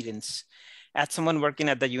experience, as someone working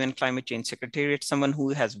at the UN Climate Change Secretariat, someone who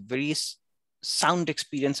has very sound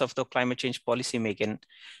experience of the climate change policy making,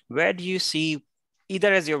 where do you see,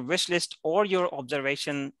 either as your wish list or your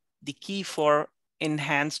observation, the key for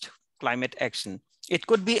enhanced climate action? It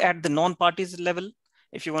could be at the non-parties level,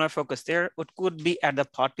 if you want to focus there. It could be at the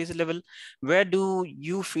parties level. Where do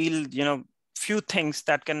you feel, few things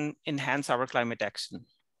that can enhance our climate action?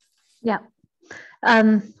 Yeah.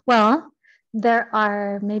 Well, there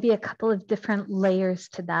are maybe a couple of different layers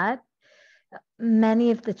to that.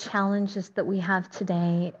 Many of the challenges that we have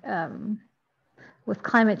today with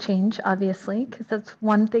climate change, obviously, because that's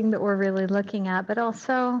one thing that we're really looking at, but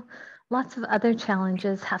also lots of other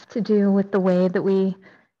challenges have to do with the way that we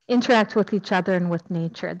interact with each other and with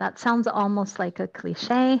nature. That sounds almost like a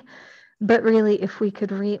cliche, but really, if we could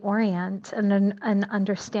reorient and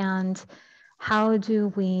understand how do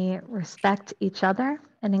we respect each other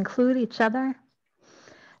and include each other,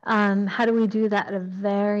 how do we do that at a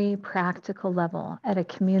very practical level, at a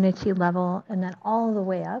community level, and then all the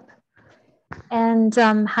way up? And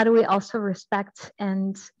how do we also respect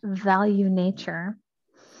and value nature?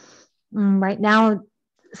 Right now,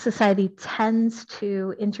 society tends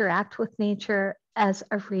to interact with nature as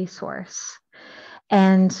a resource,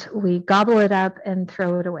 and we gobble it up and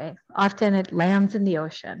throw it away. Often it lands in the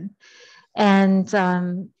ocean. And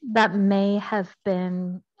that may have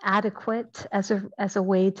been adequate as a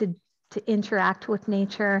way to interact with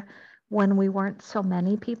nature when we weren't so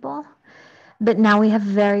many people. But now we have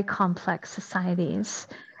very complex societies,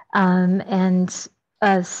 and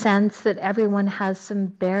a sense that everyone has some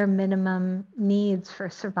bare minimum needs for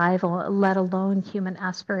survival, let alone human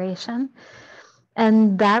aspiration.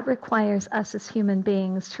 And that requires us as human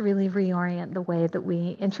beings to really reorient the way that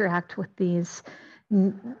we interact with these,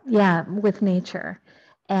 with nature,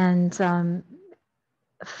 and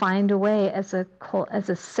find a way as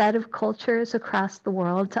a set of cultures across the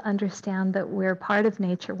world to understand that we're part of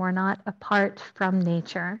nature. We're not apart from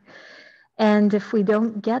nature. And if we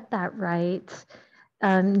don't get that right,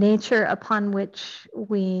 nature upon which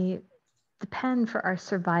we depend for our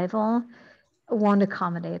survival won't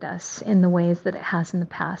accommodate us in the ways that it has in the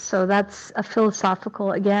past. So that's a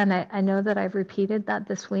philosophical, again, I know that I've repeated that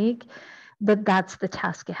this week, but that's the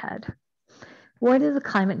task ahead. Where do the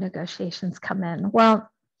climate negotiations come in? Well,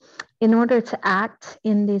 in order to act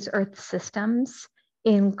in these Earth systems,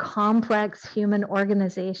 in complex human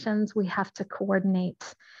organizations, we have to coordinate.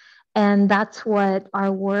 And that's what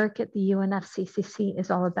our work at the UNFCCC is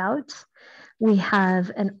all about. We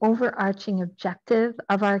have an overarching objective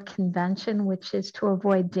of our convention, which is to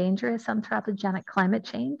avoid dangerous anthropogenic climate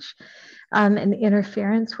change and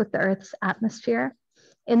interference with the Earth's atmosphere.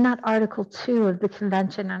 In that Article 2 of the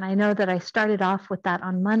convention, and I know that I started off with that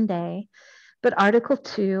on Monday, but Article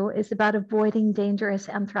 2 is about avoiding dangerous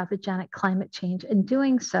anthropogenic climate change and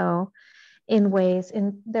doing so in ways,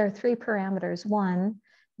 there are 3 parameters. 1,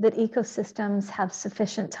 that ecosystems have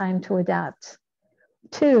sufficient time to adapt.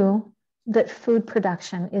 2, that food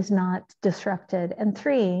production is not disrupted. And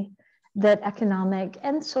 3, that economic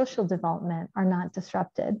and social development are not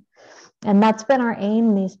disrupted. And that's been our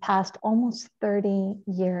aim these past almost 30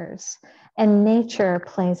 years. And nature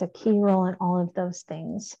plays a key role in all of those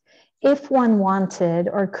things. If one wanted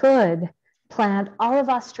or could plant all of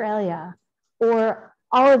Australia or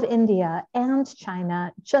all of India and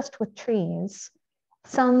China just with trees,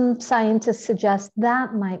 some scientists suggest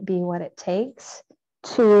that might be what it takes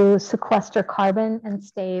to sequester carbon and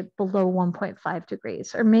stay below 1.5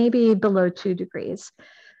 degrees, or maybe below 2 degrees.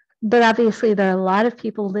 But obviously, there are a lot of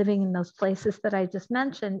people living in those places that I just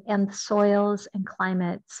mentioned, and the soils and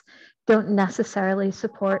climates don't necessarily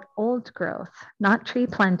support old growth, not tree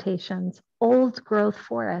plantations, old growth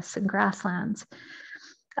forests and grasslands.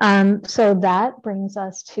 So that brings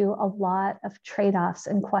us to a lot of trade-offs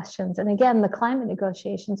and questions. And again, the climate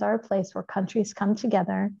negotiations are a place where countries come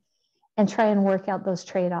together and try and work out those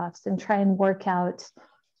trade-offs and try and work out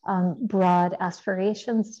broad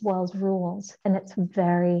aspirations as well as rules. And it's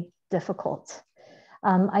very difficult.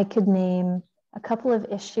 I could name a couple of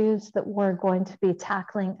issues that we're going to be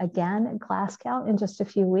tackling again at Glasgow in just a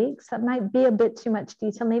few weeks. That might be a bit too much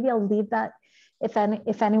detail. Maybe I'll leave that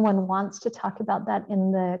if anyone wants to talk about that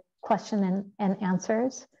in the question and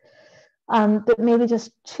answers. But maybe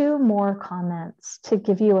just two more comments to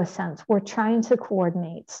give you a sense. We're trying to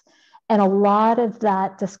coordinate, and a lot of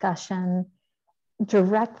that discussion,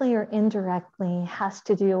 directly or indirectly, has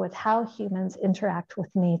to do with how humans interact with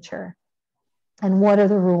nature and what are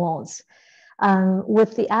the rules.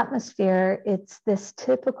 With the atmosphere, it's this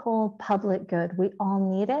typical public good. We all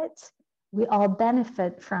need it, we all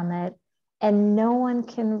benefit from it, and no one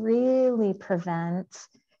can really prevent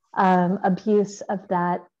abuse of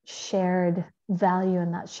that shared value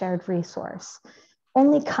and that shared resource.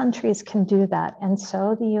 Only countries can do that. And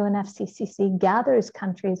so the UNFCCC gathers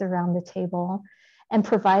countries around the table and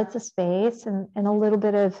provides a space and a little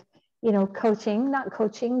bit of, coaching, not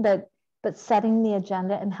coaching, but setting the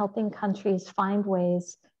agenda and helping countries find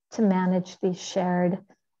ways to manage these shared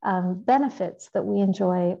benefits that we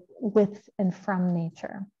enjoy with and from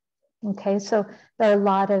nature. Okay, so there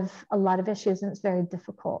are a lot of issues, and it's very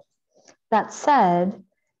difficult. That said,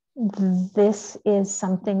 this is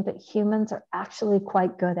something that humans are actually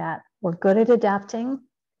quite good at. We're good at adapting.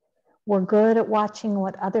 We're good at watching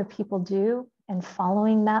what other people do and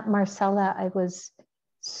following that. Marcella, I was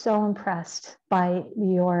so impressed by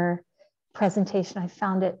your presentation. I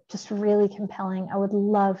found it just really compelling. I would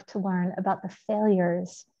love to learn about the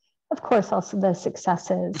failures, of course, also the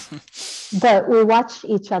successes. But we watch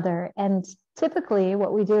each other, and typically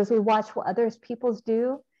what we do is we watch what others people's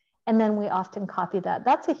do, and then we often copy that.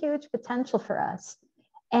 That's a huge potential for us.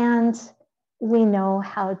 And we know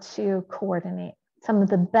how to coordinate. Some of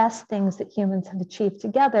the best things that humans have achieved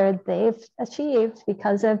together, they've achieved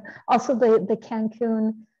because of also the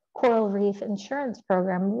Cancun Coral Reef Insurance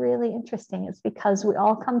Program. Really interesting. It's because we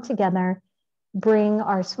all come together, bring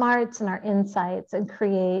our smarts and our insights, and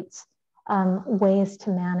create ways to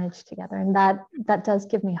manage together. And that does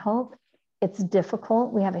give me hope. It's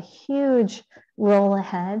difficult. We have a huge role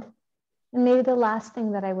ahead. And maybe the last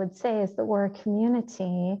thing that I would say is that we're a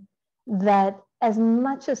community that, as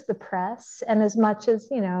much as the press and as much as,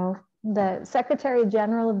 the Secretary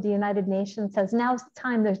General of the United Nations says, now's the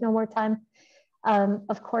time, there's no more time.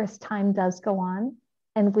 Of course, time does go on,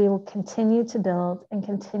 and we will continue to build and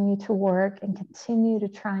continue to work and continue to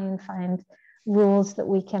try and find rules that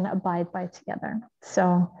we can abide by together.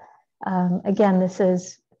 So again, this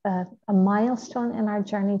is a milestone in our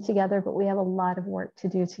journey together, but we have a lot of work to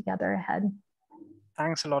do together ahead.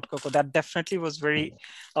 Thanks a lot, Coco. That definitely was very,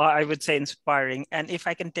 I would say, inspiring. And if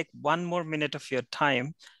I can take one more minute of your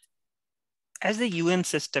time, as the UN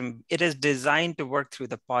system, it is designed to work through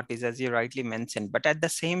the parties, as you rightly mentioned. But at the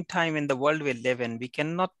same time, in the world we live in, we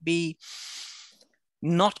cannot be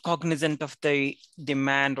not cognizant of the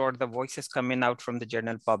demand or the voices coming out from the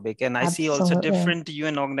general public. And I see also different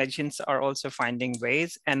UN organizations are also finding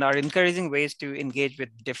ways and are encouraging ways to engage with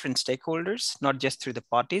different stakeholders, not just through the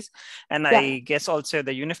parties. And I guess also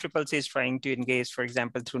the UNFCCC is trying to engage, for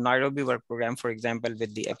example, through Nairobi Work Program, for example,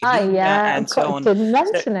 with the academia and so on. Didn't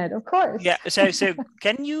mention it, of course. Yeah, so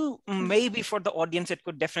can you, maybe for the audience, it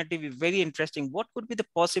could definitely be very interesting. What could be the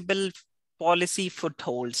possible policy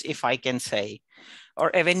footholds, if I can say,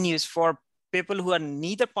 or avenues for people who are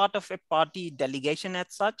neither part of a party delegation as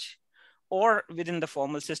such, or within the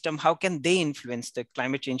formal system? How can they influence the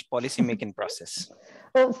climate change policy making process?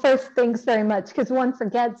 Well, first, thanks very much, because one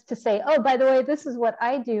forgets to say, oh, by the way, this is what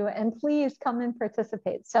I do, and please come and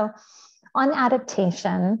participate. So on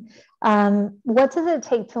adaptation, what does it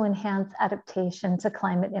take to enhance adaptation to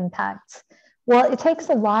climate impacts? Well, it takes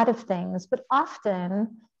a lot of things, but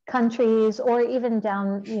often countries or even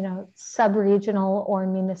down, sub-regional or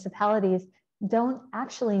municipalities don't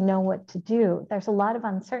actually know what to do. There's a lot of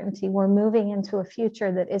uncertainty. We're moving into a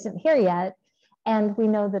future that isn't here yet, and we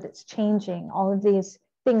know that it's changing. All of these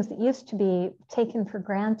things that used to be taken for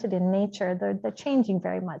granted in nature, they're changing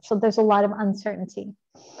very much. So there's a lot of uncertainty.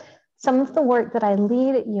 Some of the work that I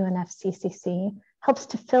lead at UNFCCC helps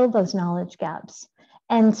to fill those knowledge gaps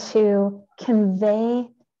and to convey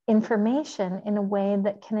information in a way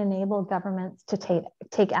that can enable governments to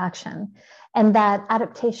take action. And that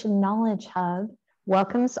Adaptation Knowledge Hub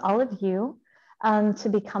welcomes all of you to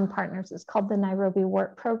become partners. It's called the Nairobi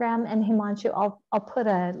Work Program. And Himanshu, I'll put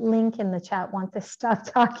a link in the chat once I stop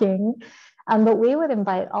talking. But we would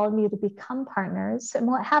invite all of you to become partners. And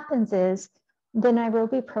what happens is the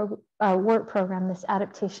Nairobi Work Program, this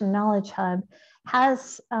Adaptation Knowledge Hub,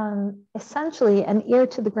 has essentially an ear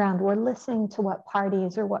to the ground. We're listening to what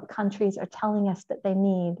parties or what countries are telling us that they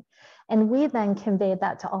need. And we then convey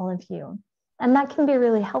that to all of you. And that can be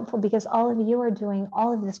really helpful because all of you are doing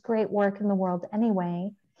all of this great work in the world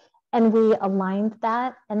anyway. And we aligned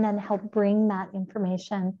that and then help bring that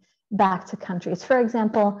information back to countries. For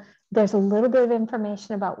example, there's a little bit of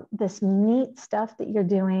information about this neat stuff that you're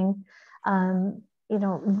doing,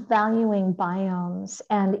 valuing biomes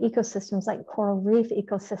and ecosystems like coral reef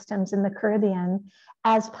ecosystems in the Caribbean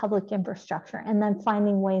as public infrastructure, and then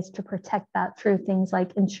finding ways to protect that through things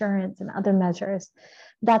like insurance and other measures.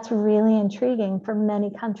 That's really intriguing for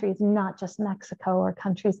many countries, not just Mexico or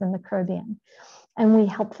countries in the Caribbean. And we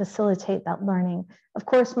help facilitate that learning. Of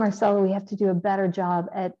course, Marcelo, we have to do a better job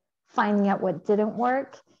at finding out what didn't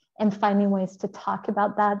work and finding ways to talk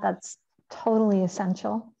about that. That's totally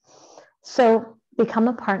essential. So become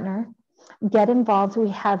a partner, get involved. We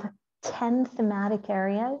have 10 thematic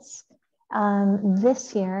areas.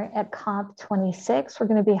 This year at COP26, we're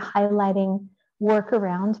going to be highlighting work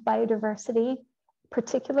around biodiversity,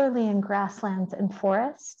 particularly in grasslands and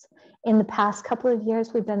forests. In the past couple of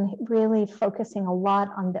years, we've been really focusing a lot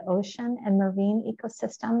on the ocean and marine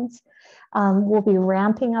ecosystems. We'll be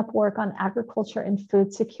ramping up work on agriculture and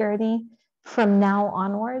food security from now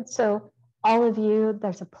onward. So all of you,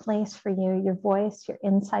 there's a place for you. Your voice, your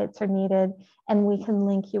insights are needed, and we can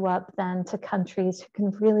link you up then to countries who can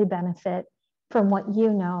really benefit from what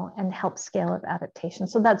you know and help scale up adaptation.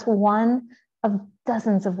 So that's one of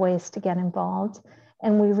dozens of ways to get involved.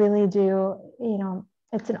 And we really do,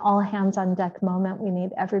 it's an all hands on deck moment. We need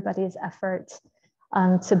everybody's efforts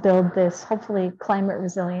to build this, hopefully climate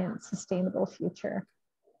resilient, sustainable future.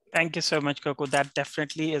 Thank you so much, Coco. That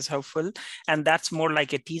definitely is helpful. And that's more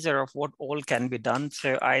like a teaser of what all can be done.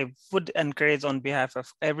 So I would encourage on behalf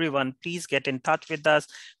of everyone, please get in touch with us.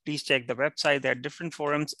 Please check the website. There are different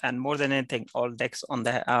forums, and more than anything, all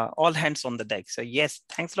hands on the deck. So yes,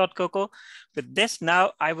 thanks a lot, Coco. With this,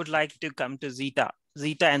 now I would like to come to Zita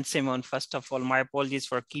and Simone. First of all, my apologies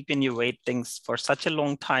for keeping you waiting for such a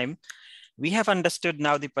long time. We have understood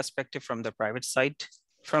now the perspective from the private side,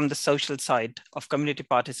 from the social side of community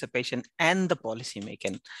participation and the policy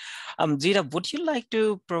making. Zita, would you like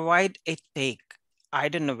to provide a take? I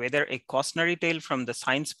don't know whether a cautionary tale from the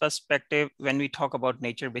science perspective when we talk about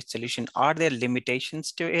nature-based solution. Are there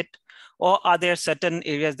limitations to it? Or are there certain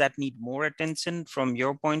areas that need more attention from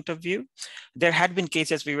your point of view? There had been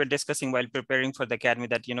cases we were discussing while preparing for the Academy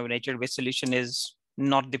that, nature-based solution is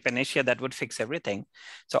not the panacea that would fix everything.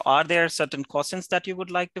 So are there certain cautions that you would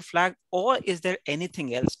like to flag, or is there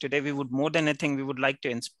anything else? Today, we would more than anything, we would like to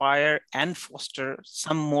inspire and foster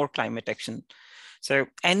some more climate action. So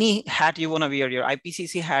any hat you want to wear, your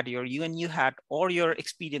IPCC hat, your UNU hat, or your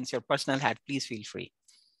experience, your personal hat, please feel free.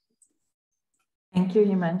 Thank you,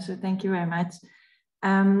 Himanshu. Thank you very much.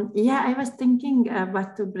 I was thinking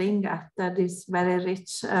what to bring after this very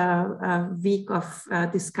rich week of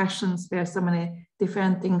discussions where so many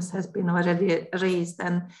different things has been already raised.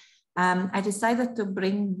 And I decided to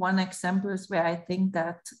bring one example where I think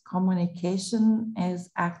that communication is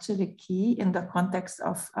actually key in the context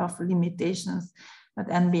of limitations that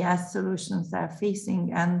NbS solutions are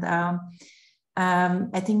facing. And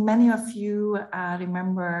I think many of you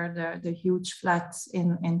remember the huge floods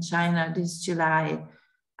in China this July,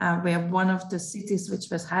 where one of the cities which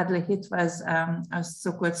was hardly hit was a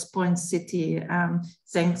so-called sponge city,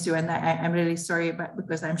 Zhengzhou. And I'm really sorry,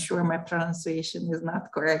 because I'm sure my pronunciation is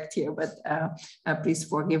not correct here, but please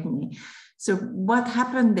forgive me. So what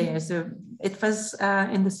happened there? So it was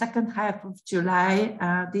in the second half of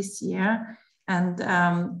July this year. And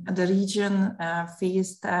the region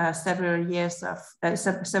faced several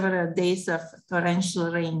days of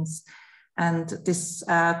torrential rains. And this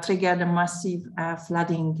triggered a massive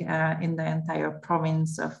flooding in the entire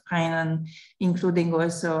province of Hainan, including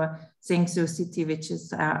also Zhengzhou city, which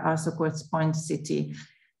is also called Sponge City.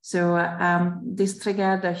 So this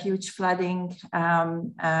triggered a huge flooding,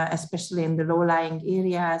 especially in the low-lying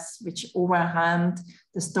areas, which overwhelmed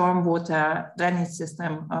the stormwater drainage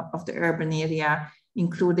system of the urban area,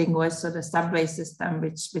 including also the subway system,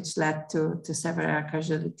 which led to several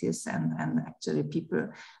casualties, and actually people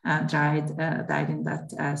died in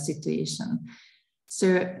that situation. So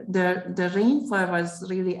the rainfall was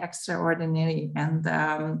really extraordinary, and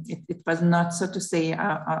it was not, so to say,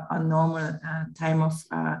 a normal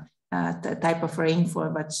type of rainfall,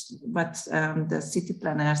 but the city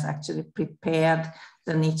planners actually prepared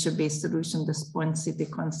the nature-based solution, the Point City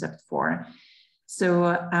concept for.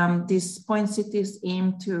 So these point cities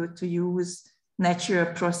aim to use natural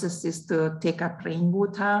processes to take up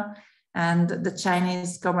rainwater. And the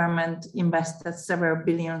Chinese government invested several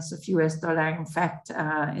billions of US dollars, in fact,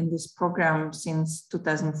 in this program since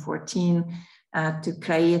 2014 to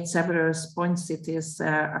create several point cities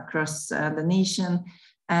across the nation.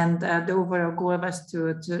 And the overall goal was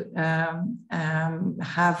to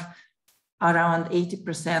have around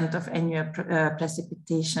 80% of annual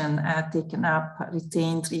precipitation taken up,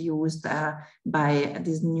 retained, reused by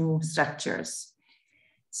these new structures.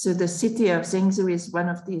 So the city of Zhengzhou is one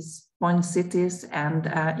of these point cities, and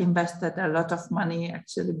invested a lot of money,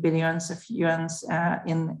 actually billions of yuans,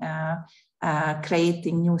 in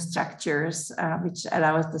creating new structures, which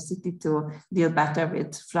allows the city to deal better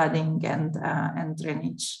with flooding and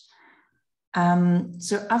drainage.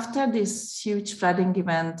 So after this huge flooding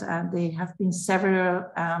event, there have been several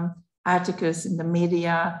articles in the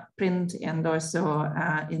media, print, and also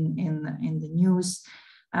in the news,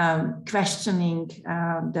 questioning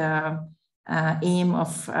the aim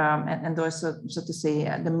of, and also, so to say,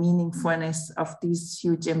 the meaningfulness of this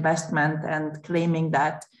huge investment, and claiming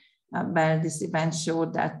that well, this event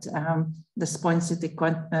showed that the Point City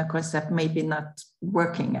concept may be not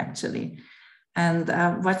working actually. And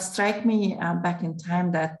what struck me back in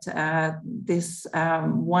time, that this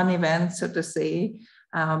one event, so to say,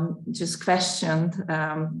 just questioned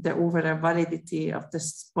the overall validity of the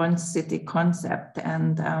Point City concept.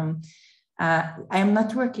 And I am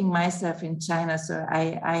not working myself in China, so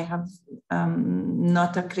I have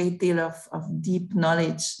not a great deal of deep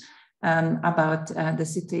knowledge about the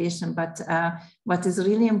situation, but what is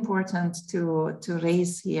really important to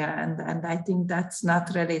raise here, and I think that's not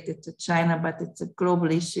related to China, but it's a global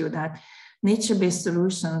issue, that nature-based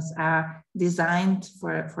solutions are designed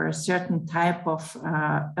for a certain type of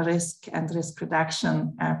risk and risk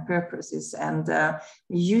reduction purposes, and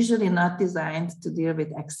usually not designed to deal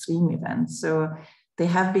with extreme events. So there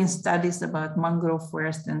have been studies about mangrove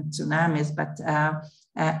forest and tsunamis, but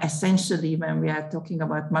essentially, when we are talking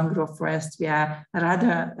about mangrove forest, we are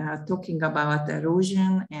rather talking about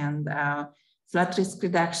erosion and flood risk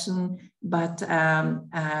reduction. But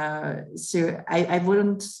so I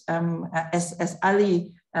wouldn't, as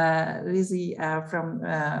Ali Rizzi from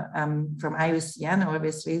IUCN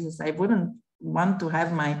always raises, I wouldn't want to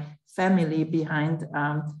have my family behind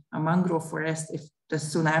a mangrove forest if the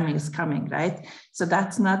tsunami is coming, right? So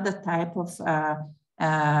that's not the type of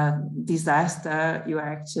disaster you are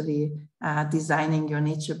actually designing your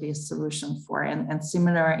nature-based solution for. And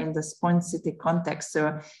similar in the Point City context.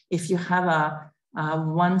 So if you have a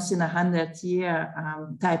once in 100-year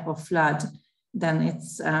type of flood, then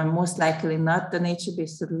it's most likely not the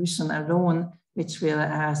nature-based solution alone which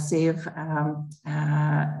will save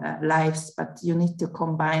lives, but you need to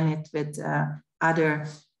combine it with other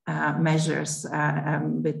measures,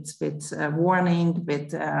 with warning,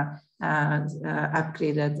 with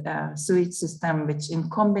upgraded sewage system, which in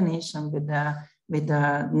combination with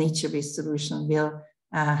the nature-based solution will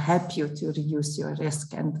help you to reduce your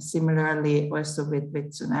risk. And similarly also with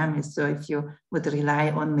tsunamis. So if you would rely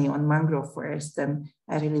only on mangrove forest, then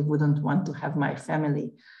I really wouldn't want to have my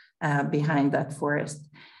family behind that forest.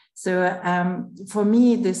 So for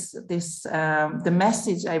me, the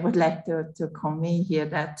message I would like to convey here,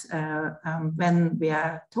 that when we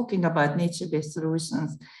are talking about nature-based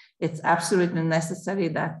solutions, it's absolutely necessary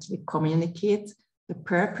that we communicate the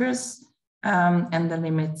purpose and the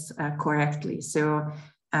limits correctly. So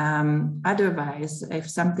otherwise, if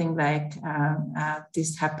something like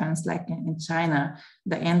this happens, like in China,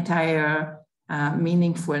 the entire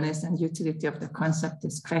meaningfulness and utility of the concept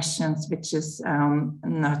is questioned, which is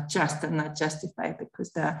not just and not justified,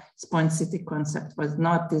 because the Point City concept was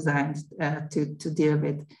not designed to deal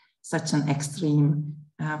with such an extreme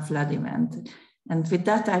flood event. And with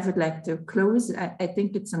that, I would like to close. I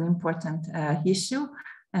think it's an important issue,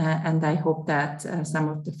 and I hope that some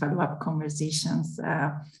of the follow-up conversations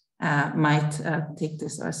might take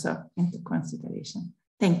this also into consideration.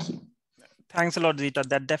 Thank you. Thanks a lot, Zita.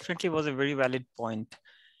 That definitely was a very valid point.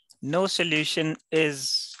 No solution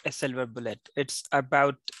is a silver bullet. It's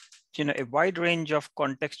about, a wide range of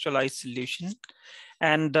contextualized solution.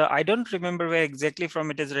 And I don't remember where exactly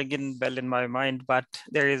from it is ringing bell in my mind, but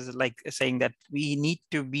there is like a saying that we need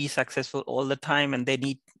to be successful all the time, and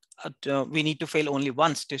we need to fail only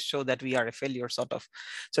once to show that we are a failure, sort of.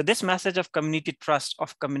 So this message of community trust,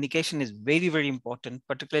 of communication, is very, very important,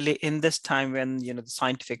 particularly in this time when, the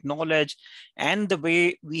scientific knowledge and the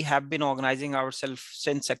way we have been organizing ourselves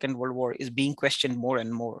since Second World War is being questioned more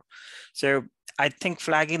and more. So I think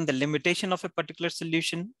flagging the limitation of a particular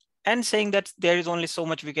solution and saying that there is only so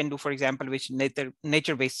much we can do, for example, with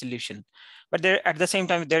nature-based solution. But there, at the same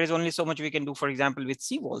time, there is only so much we can do, for example, with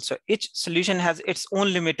seawall. So each solution has its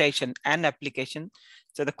own limitation and application.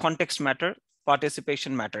 So the context matter,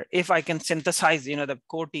 participation matter. If I can synthesize, the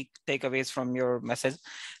core takeaways from your message.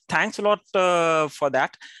 Thanks a lot for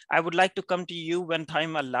that. I would like to come to you when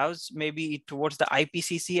time allows, maybe towards the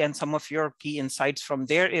IPCC and some of your key insights from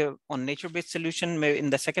there on nature-based solution, maybe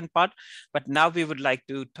in the second part. But now we would like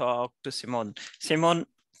to talk to Simone. Simone,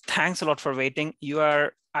 thanks a lot for waiting. You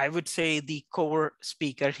are, I would say, the core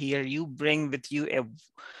speaker here. You bring with you a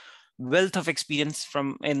wealth of experience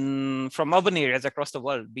from urban areas across the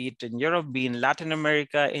world, be it in Europe, be in Latin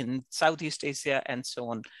America, in Southeast Asia, and so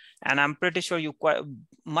on. And I'm pretty sure you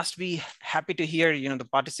must be happy to hear, the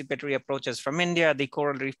participatory approaches from India, the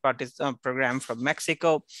Coral Reef program from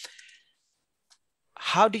Mexico.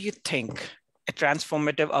 How do you think a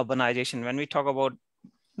transformative urbanization, when we talk about,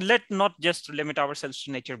 let's not just limit ourselves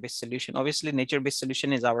to nature-based solution. Obviously, nature-based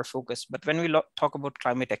solution is our focus, but when we talk about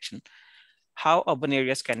climate action, how urban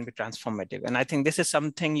areas can be transformative. And I think this is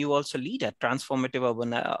something you also lead at, transformative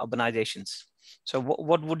urbanizations. So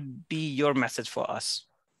what would be your message for us?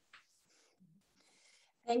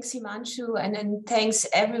 Thanks, Himanshu, and thanks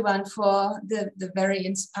everyone for the very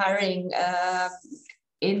inspiring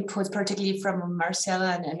input, particularly from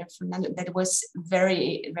Marcella and Fernando. That was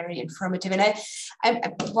very, very informative. And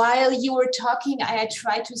I while you were talking, I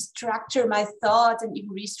tried to structure my thoughts and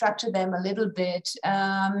even restructure them a little bit.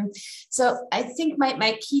 So I think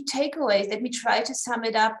my key takeaways, let me try to sum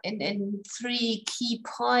it up in 3 key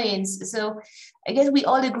points. So I guess we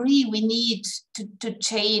all agree we need to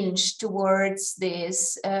change towards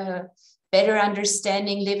this better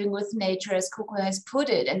understanding living with nature, as Coco has put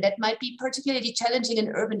it. And that might be particularly challenging in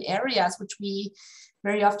urban areas, which we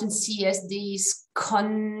very often see as these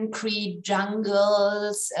concrete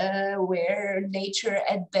jungles where nature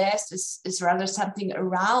at best is rather something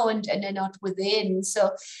around and then not within.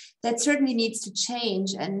 So that certainly needs to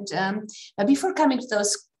change. And before coming to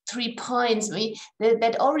those 3 points, I mean,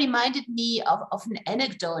 that all reminded me of an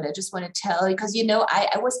anecdote I just want to tell, because,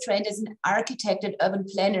 I was trained as an architect and urban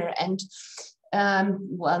planner. And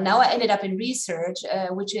well, now I ended up in research,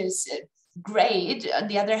 which is great. On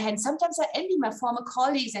the other hand, sometimes I envy my former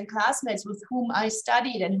colleagues and classmates with whom I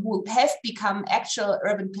studied and who have become actual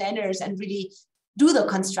urban planners and really do the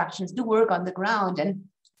constructions, do work on the ground. And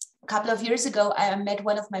a couple of years ago, I met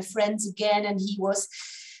one of my friends again, and he was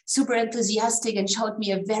super enthusiastic and showed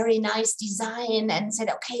me a very nice design and said,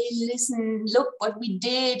 okay, listen, look what we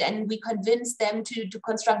did. And we convinced them to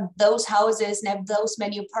construct those houses and have those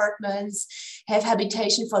many apartments, have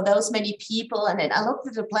habitation for those many people. And then I looked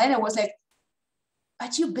at the plan and was like,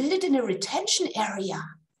 but you build it in a retention area.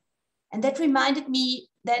 And that reminded me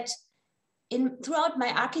that throughout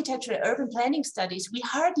my architecture and urban planning studies, we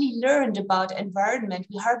hardly learned about environment.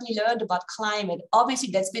 We hardly learned about climate. Obviously,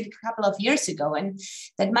 that's been a couple of years ago, and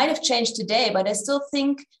that might have changed today, but I still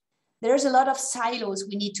think there's a lot of silos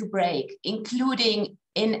we need to break, including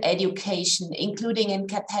in education, including in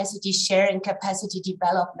capacity sharing, capacity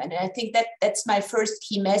development. And I think that's my first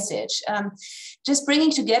key message. Just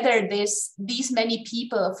bringing together these many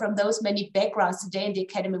people from those many backgrounds today in the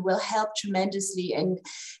Academy will help tremendously in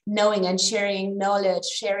knowing and sharing knowledge,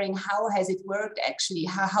 sharing how has it worked actually,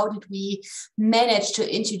 how did we manage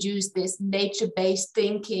to introduce this nature-based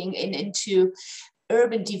thinking into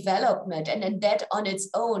urban development, and then that on its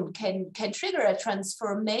own can trigger a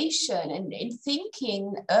transformation and in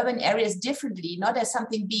thinking urban areas differently, not as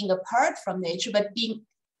something being apart from nature, but being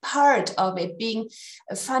part of it, being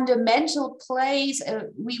a fundamental place.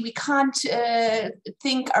 We can't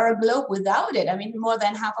think our globe without it. I mean, more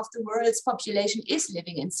than half of the world's population is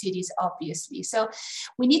living in cities, obviously. So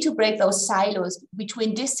we need to break those silos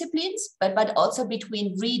between disciplines, but also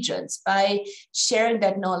between regions by sharing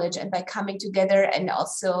that knowledge and by coming together and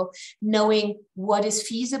also knowing what is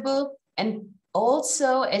feasible. And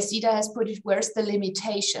also, as Zita has put it, where's the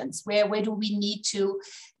limitations? Where do we need to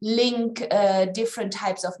link different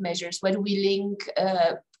types of measures? Where do we link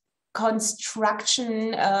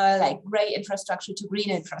construction, like gray infrastructure to green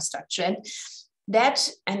infrastructure.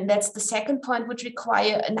 And that's the second point, would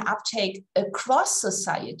require an uptake across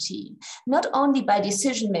society, not only by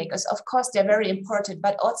decision makers, of course they're very important,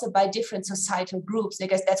 but also by different societal groups,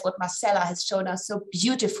 because that's what Marcela has shown us so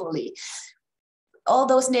beautifully. All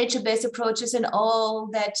those nature-based approaches and all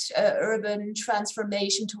that urban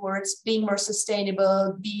transformation towards being more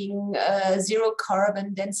sustainable, being zero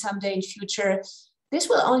carbon, then someday in future, this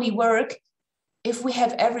will only work if we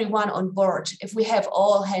have everyone on board, if we have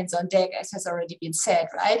all hands on deck, as has already been said,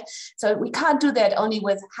 right? So we can't do that only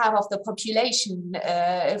with half of the population,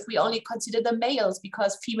 if we only consider the males,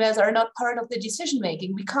 because females are not part of the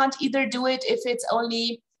decision-making. We can't either do it if it's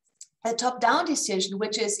only a top-down decision,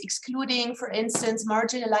 which is excluding, for instance,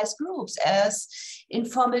 marginalized groups as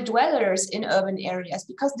informal dwellers in urban areas,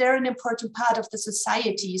 because they're an important part of the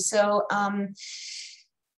society. So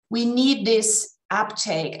we need this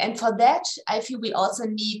uptake. And for that, I feel we also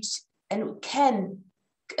need and can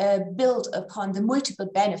build upon the multiple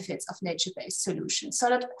benefits of nature-based solutions. So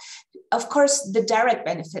that, of course, the direct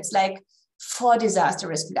benefits, like for disaster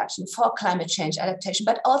risk reduction, for climate change adaptation,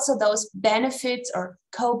 but also those benefits or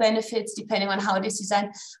co-benefits, depending on how it is designed,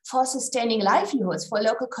 for sustaining livelihoods, for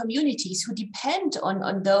local communities who depend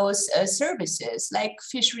on those services, like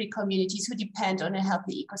fishery communities who depend on a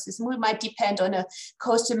healthy ecosystem. We might depend on a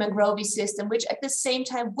coastal mangrove system, which at the same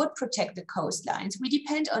time would protect the coastlines. We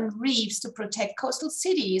depend on reefs to protect coastal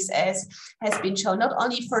cities, as has been shown, not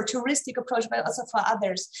only for touristic approach, but also for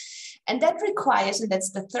others. And that requires, and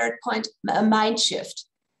that's the third point, a mind shift.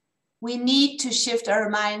 We need to shift our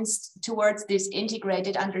minds towards this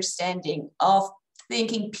integrated understanding of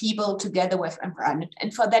thinking people together with environment.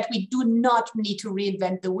 And for that, we do not need to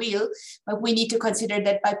reinvent the wheel, but we need to consider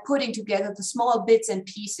that by putting together the small bits and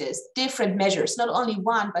pieces, different measures, not only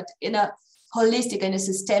one, but in a holistic and a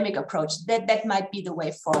systemic approach, that might be the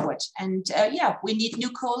way forward. And yeah, we need new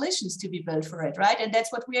coalitions to be built for it, right? And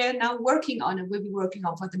that's what we are now working on and we'll be working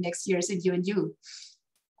on for the next years in UNU.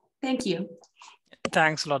 Thank you.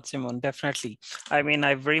 Thanks a lot, Simone. Definitely. I mean,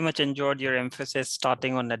 I very much enjoyed your emphasis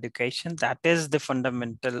starting on education. That is the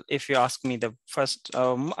fundamental, if you ask me, the first,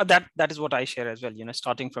 that is what I share as well, you know,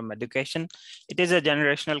 starting from education. It is a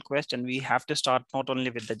generational quest, and we have to start not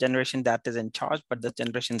only with the generation that is in charge, but the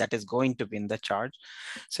generation that is going to be in the charge.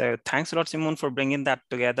 So thanks a lot, Simone, for bringing that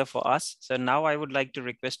together for us. So now I would like to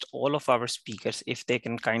request all of our speakers, if they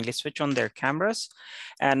can kindly switch on their cameras.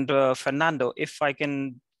 And Fernando, if I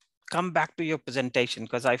can come back to your presentation,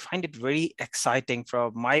 because I find it very exciting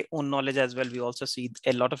from my own knowledge as well. We also see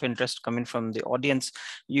a lot of interest coming from the audience.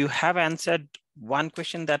 You have answered one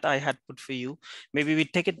question that I had put for you. Maybe we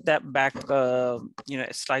take it back you know,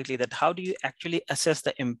 slightly, that how do you actually assess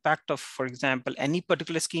the impact of, for example, any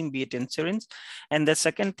particular scheme, be it insurance? And the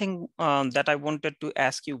second thing that I wanted to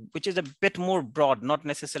ask you, which is a bit more broad, not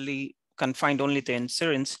necessarily confined only to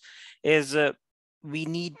insurance, is we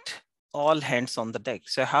need all hands on the deck.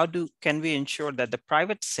 So how can we ensure that the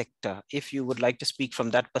private sector, if you would like to speak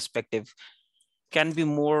from that perspective, can be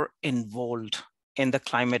more involved in the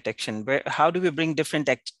climate action? How do we bring different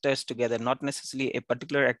actors together, not necessarily a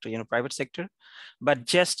particular actor, you know, private sector, but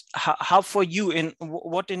just how for you, in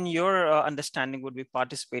what in your understanding would be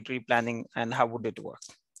participatory planning, and how would it work?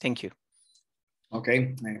 Thank you.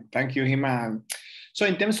 Okay, thank you, Hima. So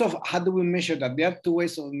in terms of how do we measure that, there are two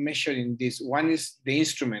ways of measuring this. One is the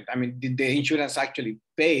instrument. I mean, did the insurance actually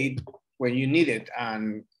paid when you need it?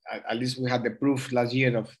 And at least we had the proof last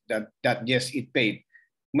year of that yes, it paid.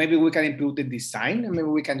 Maybe we can improve the design, and maybe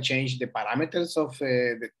we can change the parameters of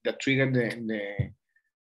that trigger and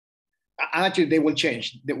actually they will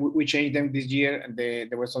change. We changed them this year, and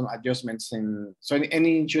there were some adjustments. So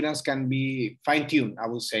any insurance can be fine-tuned, I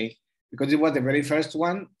would say, because it was the very first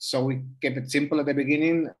one. So we kept it simple at the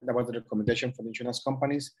beginning. That was the recommendation for the insurance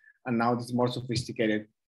companies. And now it's more sophisticated.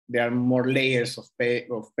 There are more layers of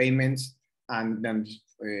payments, and then,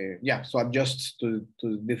 yeah, so adjust to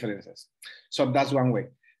differences. So that's one way.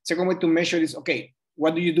 Second way to measure is, okay,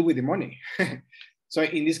 what do you do with the money? So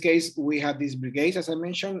in this case, we have these brigades, as I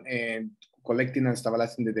mentioned, and collecting and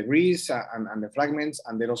stabilizing the debris and the fragments,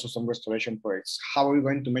 and there are also some restoration projects. How are we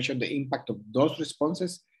going to measure the impact of those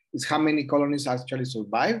responses? Is how many colonies actually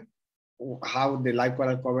survive, how the life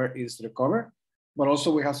water cover is recovered, but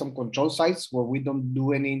also we have some control sites where we don't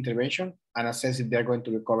do any intervention and assess if they're going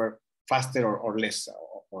to recover faster or less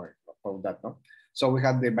or that. No? So we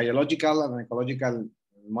have the biological and ecological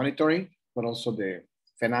monitoring, but also the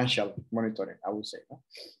financial monitoring, I would say. No?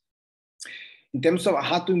 In terms of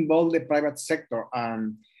how to involve the private sector,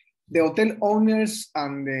 the hotel owners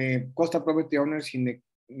and the coastal property owners in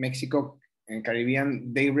Mexico and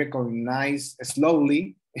Caribbean, they recognize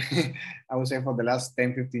slowly, I would say for the last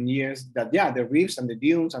 10, 15 years, that yeah, the reefs and the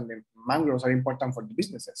dunes and the mangroves are important for the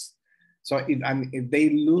businesses. So if they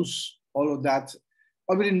lose all of that,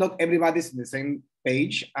 obviously not everybody's in the same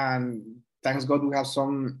page, and thanks God we have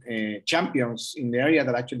some champions in the area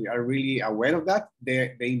that actually are really aware of that.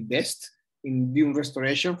 They invest in dune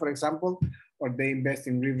restoration, for example, or they invest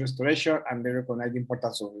in reef restoration, and they recognize the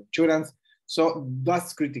importance of insurance. So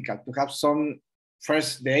that's critical to have some,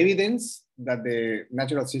 first, the evidence that the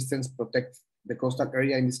natural systems protect the coastal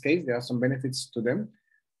area. In this case, there are some benefits to them,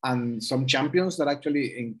 and some champions that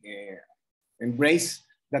actually embrace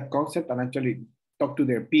that concept and actually talk to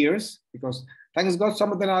their peers, because thanks God,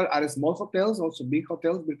 some of them are small hotels, also big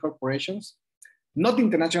hotels, big corporations, not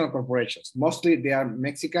international corporations. Mostly they are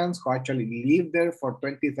Mexicans who actually live there for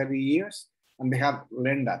 20, 30 years, and they have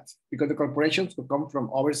learned that, because the corporations who come from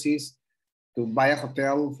overseas to buy a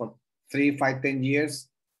hotel for 3, 5, 10 years,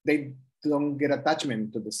 they don't get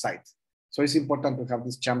attachment to the site. So it's important to have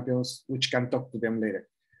these champions which can talk to them later.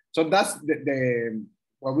 So that's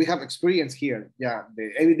what we have experienced here. Yeah,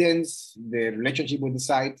 the evidence, the relationship with the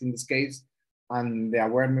site in this case, and the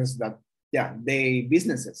awareness that, yeah,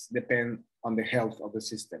 businesses depend on the health of the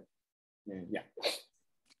system. Yeah.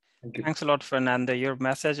 Thank you. Thanks a lot, Fernando. Your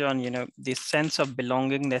message on, the sense of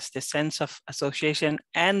belongingness, the sense of association,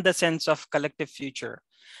 and the sense of collective future,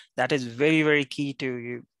 that is very, very key to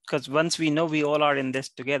you. Because once we know we all are in this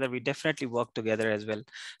together, we definitely work together as well.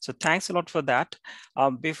 So thanks a lot for that.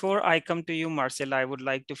 Before I come to you, Marcela, I would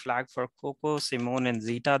like to flag for Coco, Simone, and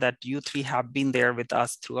Zita that you three have been there with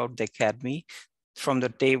us throughout the academy from the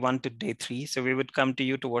day 1 to day 3. So we would come to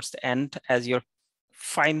you towards the end as your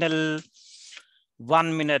final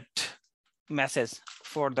 1-minute message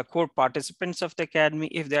for the core participants of the academy.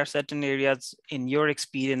 If there are certain areas in your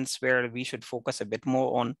experience where we should focus a bit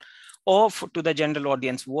more on, or to the general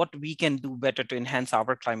audience, what we can do better to enhance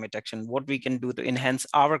our climate action, what we can do to enhance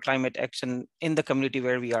our climate action in the community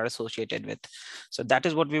where we are associated with. So that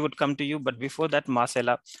is what we would come to you. But before that,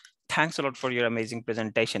 Marcela, thanks a lot for your amazing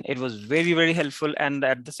presentation. It was very, very helpful. And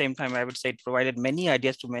at the same time, I would say it provided many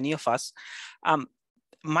ideas to many of us.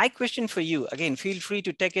 My question for you, again, feel free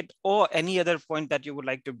to take it, or any other point that you would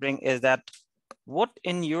like to bring, is that what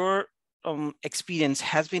in your experience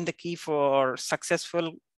has been the key for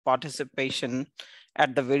successful participation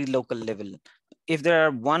at the very local level? If there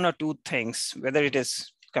are 1 or 2 things, whether it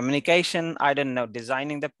is communication, I don't know,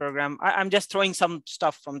 designing the program, I'm just throwing some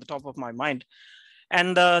stuff from the top of my mind.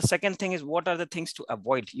 And the second thing is, what are the things to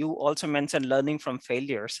avoid? You also mentioned learning from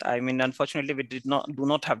failures. I mean, unfortunately, we do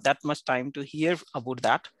not have that much time to hear about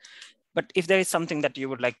that. But if there is something that you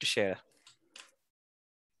would like to share.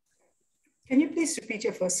 Can you please repeat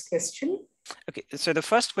your first question? Okay, so the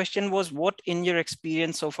first question was, what in your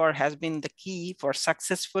experience so far has been the key for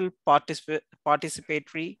successful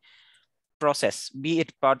participatory process, be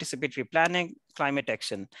it participatory planning, climate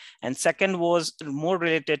action? And second was more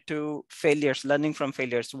related to failures, learning from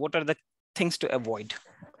failures. What are the things to avoid?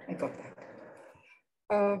 I got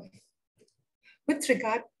that. With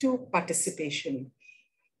regard to participation,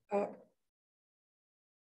 I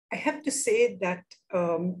have to say that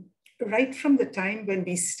right from the time when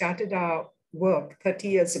we started our work 30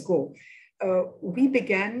 years ago, we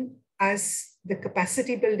began as the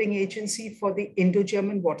capacity building agency for the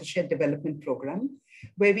Indo-German Watershed Development Program,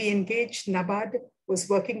 where we engaged NABARD, was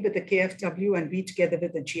working with the KFW, and we together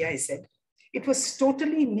with the GIZ. It was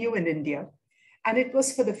totally new in India. And it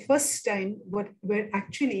was for the first time where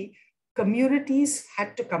actually communities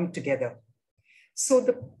had to come together. So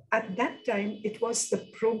at that time, it was the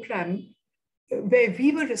program where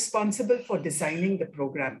we were responsible for designing the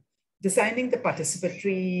program, designing the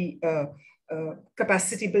participatory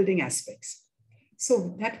capacity building aspects.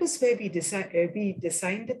 So that was where we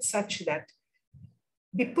designed it such that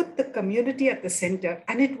we put the community at the center,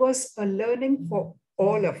 and it was a learning for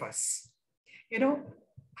all of us.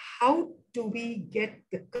 How do we get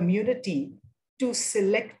the community to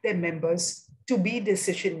select their members, to be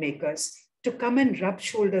decision makers, to come and rub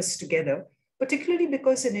shoulders together, particularly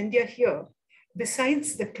because in India here,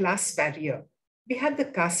 besides the class barrier, we have the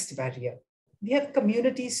caste barrier. We have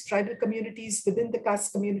communities, tribal communities within the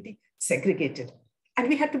caste community segregated, and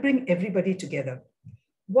we had to bring everybody together.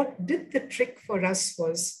 What did the trick for us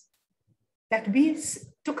was that we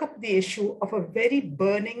took up the issue of a very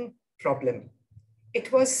burning problem.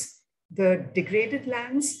 It was the degraded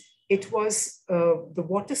lands, it was the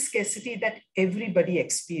water scarcity that everybody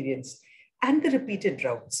experienced, and the repeated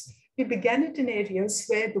droughts. We began it in areas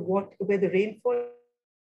where the rainfall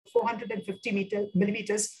 450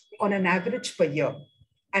 millimeters on an average per year,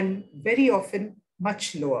 and very often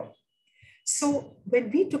much lower. So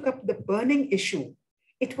when we took up the burning issue,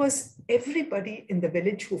 it was everybody in the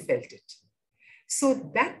village who felt it.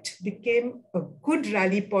 So that became a good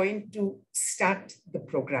rally point to start the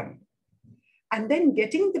program. And then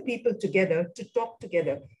getting the people together to talk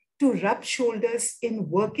together, to rub shoulders in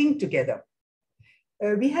working together.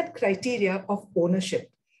 We had criteria of ownership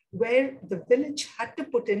where the village had to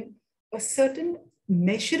put in a certain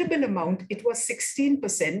measurable amount. It was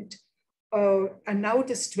 16%, and now it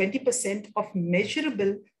is 20% of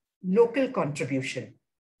measurable local contribution.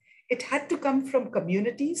 It had to come from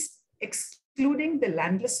communities, excluding the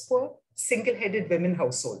landless poor, single-headed women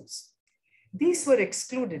households. These were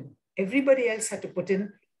excluded. Everybody else had to put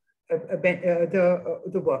in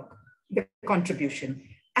the work, the contribution.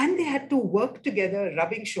 And they had to work together,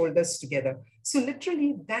 rubbing shoulders together. So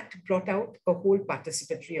literally that brought out a whole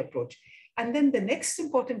participatory approach. And then the next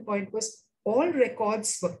important point was all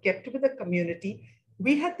records were kept with the community.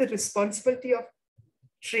 We had the responsibility of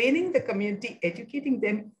training the community, educating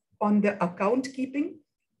them on the account keeping,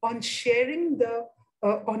 on sharing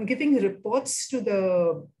on giving reports to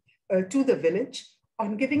the village,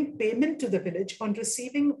 on giving payment to the village, on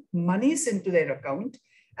receiving monies into their account.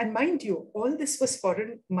 And mind you, all this was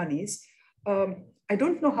foreign monies. I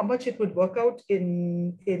don't know how much it would work out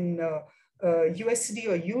in USD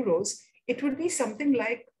or euros. It would be something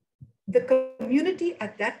like the community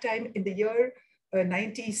at that time in the year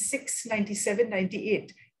 96, 97,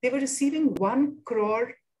 98, they were receiving 1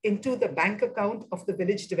 crore into the bank account of the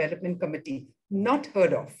Village Development Committee, not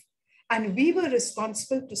heard of. And we were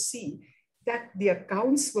responsible to see that the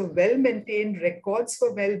accounts were well maintained, records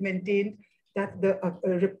were well maintained, that the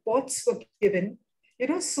reports were given,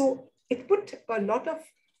 so it put a lot of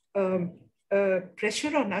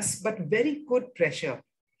pressure on us, but very good pressure.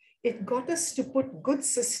 It got us to put good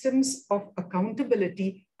systems of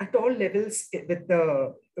accountability at all levels with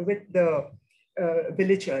the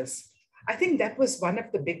villagers. I think that was one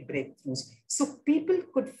of the big breakthroughs. So people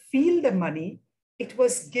could feel the money, it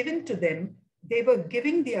was given to them, they were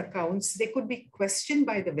giving the accounts, they could be questioned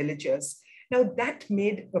by the villagers. Now that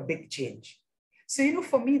made a big change. So,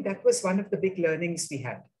 for me, that was one of the big learnings we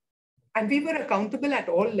had. And we were accountable at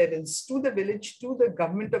all levels, to the village, to the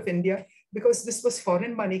government of India, because this was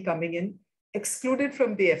foreign money coming in, excluded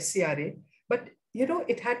from the FCRA. But,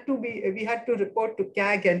 it had to be, we had to report to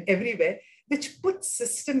CAG and everywhere, which put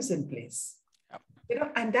systems in place,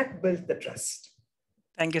 and that built the trust.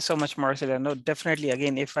 Thank you so much, Marcella. No, definitely,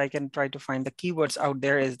 again, if I can try to find the keywords out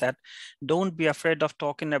there, is that don't be afraid of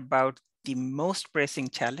talking about the most pressing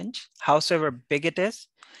challenge, howsoever big it is,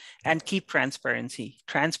 and keep transparency.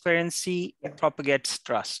 Transparency propagates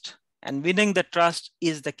trust, and winning the trust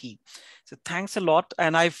is the key. So thanks a lot.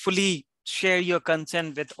 And I fully share your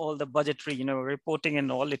concern with all the budgetary, reporting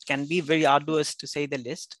and all. It can be very arduous, to say the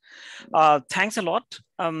least. Thanks a lot.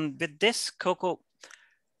 With this, Coco,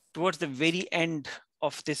 towards the very end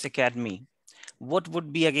of this academy, what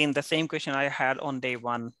would be, again, the same question I had on day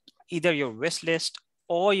one, either your wish list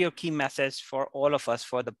or your key message for all of us,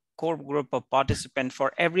 for the core group of participants,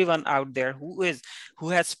 for everyone out there who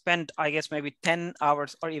has spent, I guess, maybe 10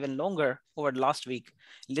 hours or even longer over the last week,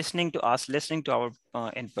 listening to us, listening to our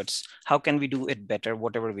inputs. How can we do it better,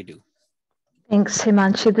 whatever we do? Thanks,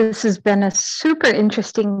 Himanshu. This has been a super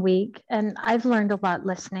interesting week, and I've learned a lot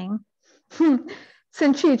listening.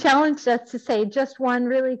 Since you challenged us to say just one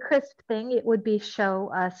really crisp thing, it would be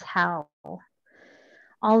show us how.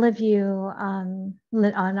 All of you, and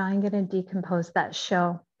I'm going to decompose that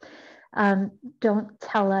show. Don't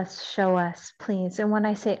tell us, show us, please. And when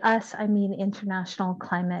I say us, I mean international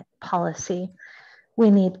climate policy.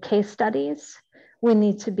 We need case studies. We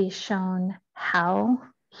need to be shown how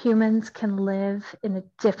humans can live in a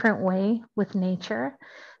different way with nature.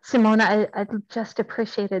 Simona, I just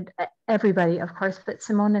appreciated everybody, of course, but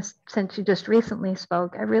Simona, since you just recently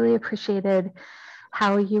spoke, I really appreciated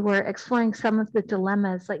how you were exploring some of the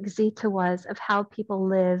dilemmas, like Zita was, of how people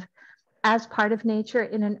live as part of nature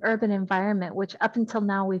in an urban environment, which up until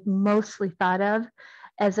now we've mostly thought of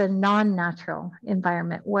as a non-natural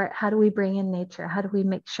environment. Where, how do we bring in nature? How do we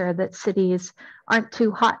make sure that cities aren't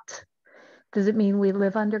too hot? Does it mean we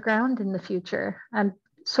live underground in the future? I'm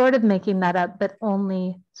sort of making that up, but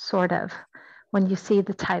only sort of. When you see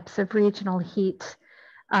the types of regional heat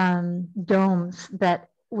domes that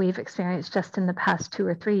we've experienced just in the past 2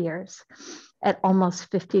 or 3 years at almost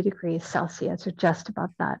 50 degrees Celsius, or just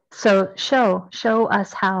about that. So show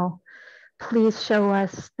us how. Please show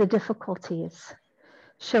us the difficulties.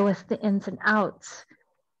 Show us the ins and outs.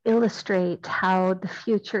 Illustrate how the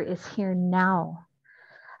future is here now.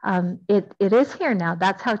 It is here now.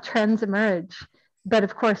 That's how trends emerge. But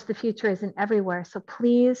of course, the future isn't everywhere. So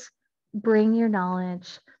please bring your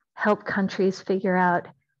knowledge, help countries figure out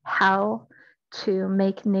how to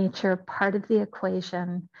make nature part of the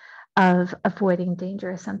equation of avoiding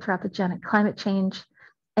dangerous anthropogenic climate change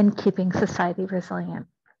and keeping society resilient.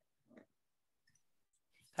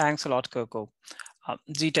 Thanks a lot, Coco.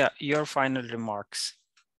 Zita, your final remarks.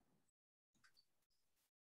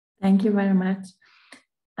 Thank you very much.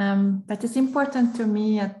 But it's important to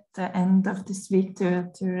me at the end of this week to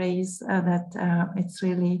raise that it's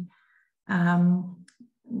really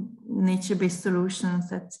nature-based solutions,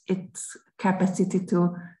 that its capacity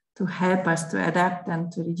to help us to adapt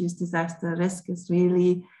and to reduce disaster risk is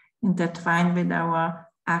really intertwined with our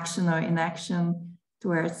action or inaction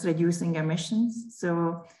towards reducing emissions.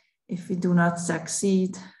 So if we do not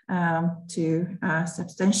succeed to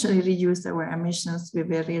substantially reduce our emissions, we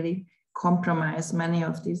will really compromise many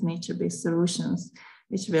of these nature-based solutions,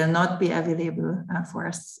 which will not be available for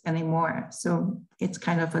us anymore. So it's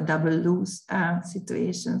kind of a double lose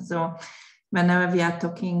situation. So whenever we are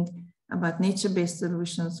talking about nature-based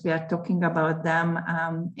solutions, we are talking about them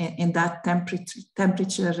in that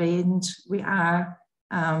temperature range we are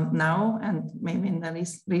now, and maybe in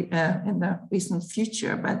the recent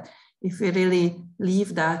future. But if we really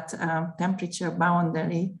leave that temperature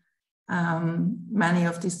boundary, many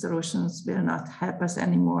of these solutions will not help us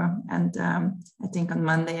anymore. And I think on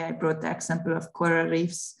Monday I brought the example of coral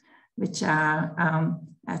reefs, which are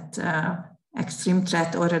at extreme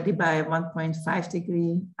threat already by 1.5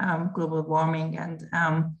 degree global warming, and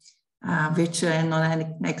virtually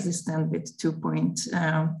non-existent with 2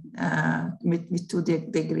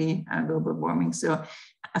 degree global warming. So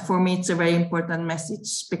for me, it's a very important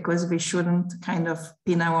message, because we shouldn't kind of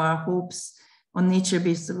pin our hopes on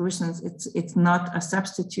nature-based solutions. It's not a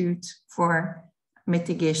substitute for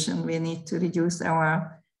mitigation. We need to reduce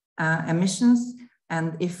our emissions.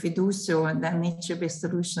 And if we do so, then nature-based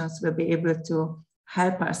solutions will be able to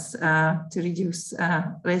help us to reduce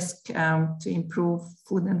risk, to improve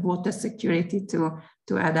food and water security, to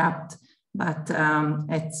adapt. But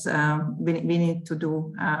we need to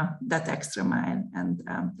do that extra mile. And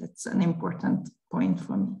that's an important point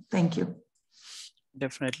for me. Thank you.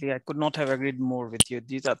 Definitely. I could not have agreed more with you.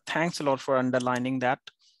 Thanks a lot for underlining that.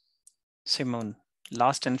 Simone,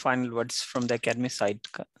 last and final words from the Academy side.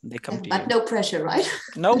 They come to you. But no pressure, right?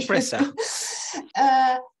 No pressure.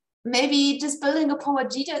 Maybe just building upon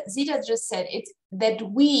what Zita just said, it's that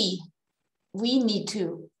we need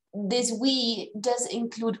to. This we does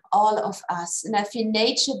include all of us. And I feel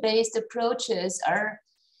nature-based approaches are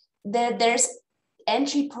there's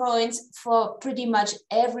entry points for pretty much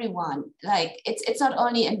everyone. Like it's not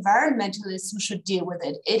only environmentalists who should deal with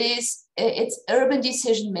it. It's urban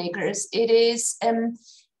decision makers. It is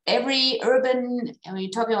every urban, when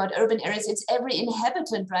you're talking about urban areas, it's every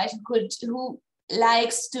inhabitant, right? Who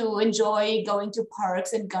likes to enjoy going to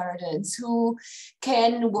parks and gardens, who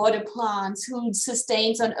can water plants, who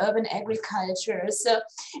sustains on urban agriculture. So,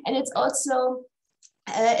 and it's also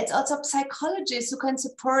psychologists who can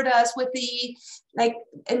support us with the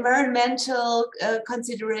environmental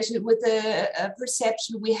consideration, with the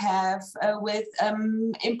perception we have, with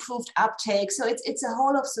improved uptake. So it's a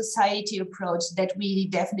whole of society approach that we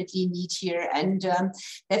definitely need here. And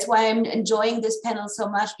that's why I'm enjoying this panel so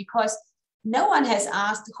much, because no one has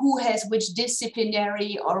asked who has which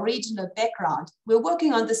disciplinary or regional background. We're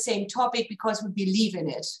working on the same topic because we believe in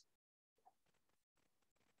it.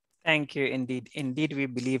 Thank you. Indeed, we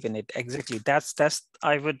believe in it. Exactly. That's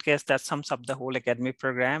I would guess that sums up the whole academy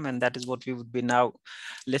program, and that is what we would be now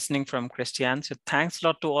listening from Christian. So thanks a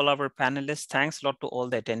lot to all our panelists. Thanks a lot to all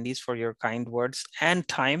the attendees for your kind words and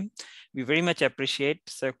time. We very much appreciate.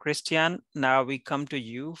 So Christian, now we come to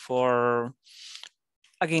you for,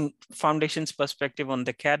 again, Foundation's perspective on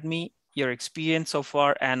the academy, your experience so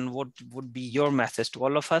far, and what would be your message to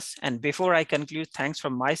all of us. And before I conclude, thanks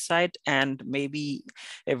from my side, and maybe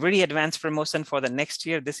a very advanced promotion for the next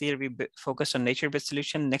year. This year we focused on nature-based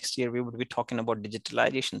solution. Next year we would be talking about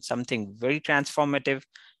digitalization, something very transformative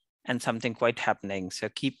and something quite happening. So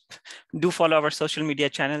do follow our social media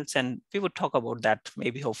channels, and we would talk about that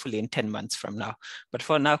maybe hopefully in 10 months from now. But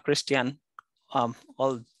for now, Christian,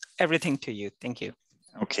 everything to you. Thank you.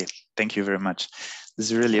 Okay, thank you very much.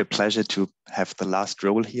 This is really a pleasure to have the last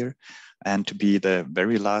role here and to be the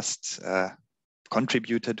very last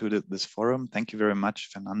contributor to this forum. Thank you very much,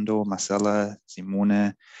 Fernando, Marcela,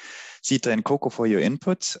 Simone, Zita, and Coco for your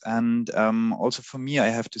input. And also for me, I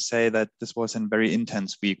have to say that this was a very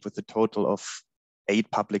intense week with a total of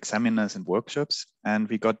 8 public seminars and workshops. And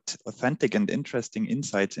we got authentic and interesting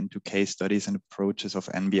insights into case studies and approaches of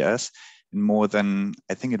NbS in more than,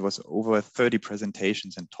 I think it was over 30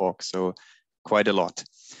 presentations and talks, so quite a lot.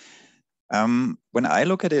 When I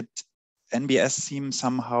look at it, NbS seems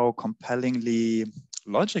somehow compellingly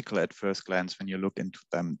logical at first glance when you look into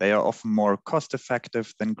them. They are often more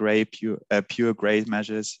cost-effective than pure gray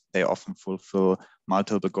measures. They often fulfill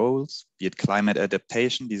multiple goals, be it climate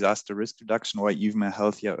adaptation, disaster risk reduction, or even a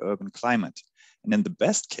healthier urban climate. And in the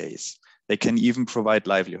best case, they can even provide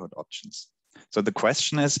livelihood options. So the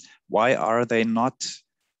question is, why are they not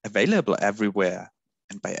available everywhere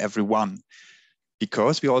and by everyone?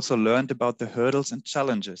 Because we also learned about the hurdles and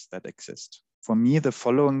challenges that exist. For me, the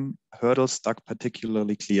following hurdles stuck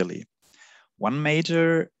particularly clearly. One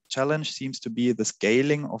major challenge seems to be the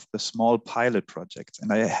scaling of the small pilot projects.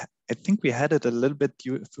 And I think we had it a little bit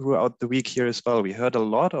throughout the week here as well. We heard a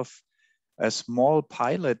lot of small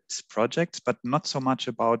pilot projects, but not so much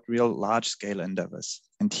about real large scale endeavors.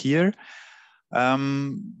 And here,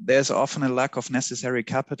 there's often a lack of necessary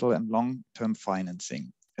capital and long-term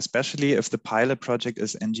financing, especially if the pilot project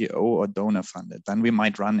is NGO or donor funded. Then we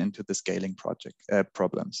might run into the scaling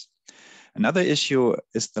problems. Another issue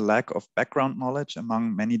is the lack of background knowledge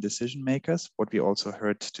among many decision makers, what we also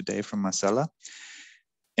heard today from Marcella.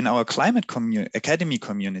 In our climate academy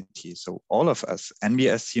community, so all of us,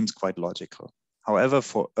 NbS seems quite logical. However,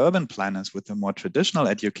 for urban planners with a more traditional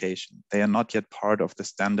education, they are not yet part of the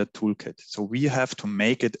standard toolkit. So we have to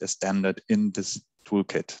make it a standard in this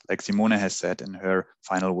toolkit, like Simone has said in her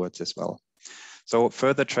final words as well. So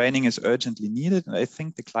further training is urgently needed. And I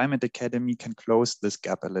think the Climate Academy can close this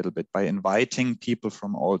gap a little bit by inviting people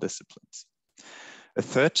from all disciplines. A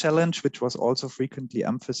third challenge, which was also frequently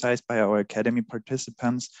emphasized by our Academy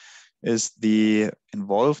participants, is the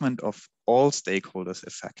involvement of all stakeholders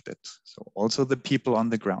affected. So also the people on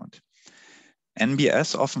the ground.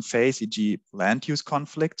 NbS often face, e.g., land use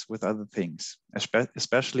conflicts with other things,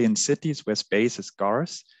 especially in cities where space is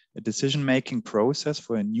scarce. A decision-making process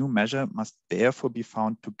for a new measure must therefore be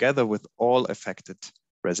found together with all affected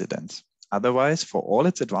residents. Otherwise, for all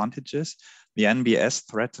its advantages, the NbS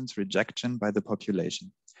threatens rejection by the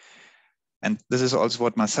population. And this is also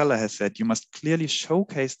what Marcella has said. You must clearly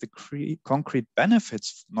showcase the concrete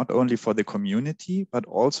benefits, not only for the community, but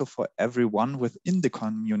also for everyone within the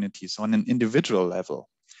community, so on an individual level.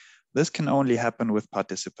 This can only happen with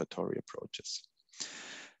participatory approaches.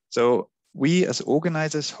 So we as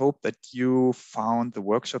organizers hope that you found the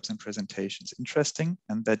workshops and presentations interesting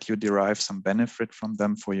and that you derive some benefit from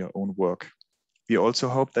them for your own work. We also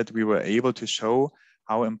hope that we were able to show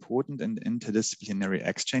how important an interdisciplinary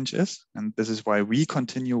exchange is, and this is why we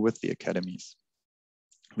continue with the academies.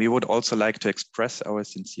 We would also like to express our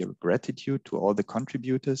sincere gratitude to all the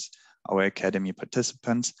contributors, our academy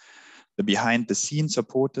participants, the behind-the-scenes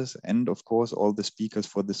supporters, and of course, all the speakers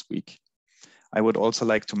for this week. I would also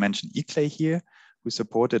like to mention Iklay here, who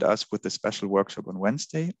supported us with the special workshop on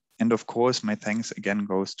Wednesday. And of course, my thanks again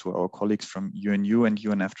goes to our colleagues from UNU and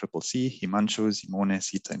UNFCCC, Himanshu, Simone,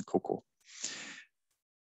 Sita, and Coco.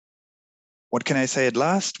 What can I say at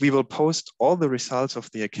last? We will post all the results of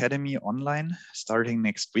the Academy online starting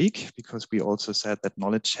next week, because we also said that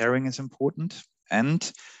knowledge sharing is important.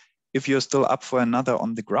 And if you're still up for another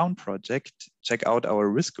on-the-ground project, check out our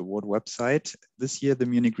Risk Award website. This year, the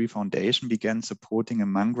Munich Re Foundation began supporting a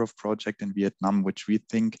mangrove project in Vietnam, which we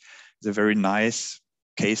think is a very nice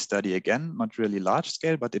case study. Again, not really large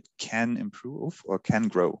scale, but it can improve or can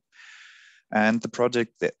grow. And the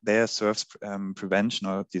project there serves prevention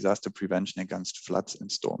or disaster prevention against floods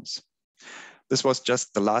and storms. This was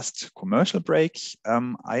just the last commercial break.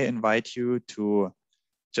 I invite you to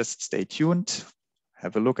just stay tuned,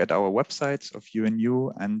 have a look at our websites of UNU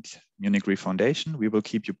and Munich Re Foundation. We will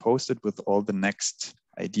keep you posted with all the next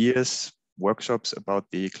ideas, workshops about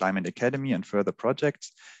the Climate Academy and further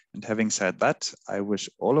projects. And having said that, I wish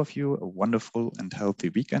all of you a wonderful and healthy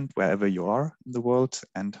weekend wherever you are in the world,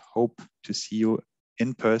 and hope to see you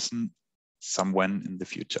in person somewhere in the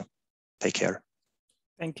future. Take care.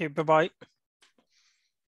 Thank you. Bye-bye.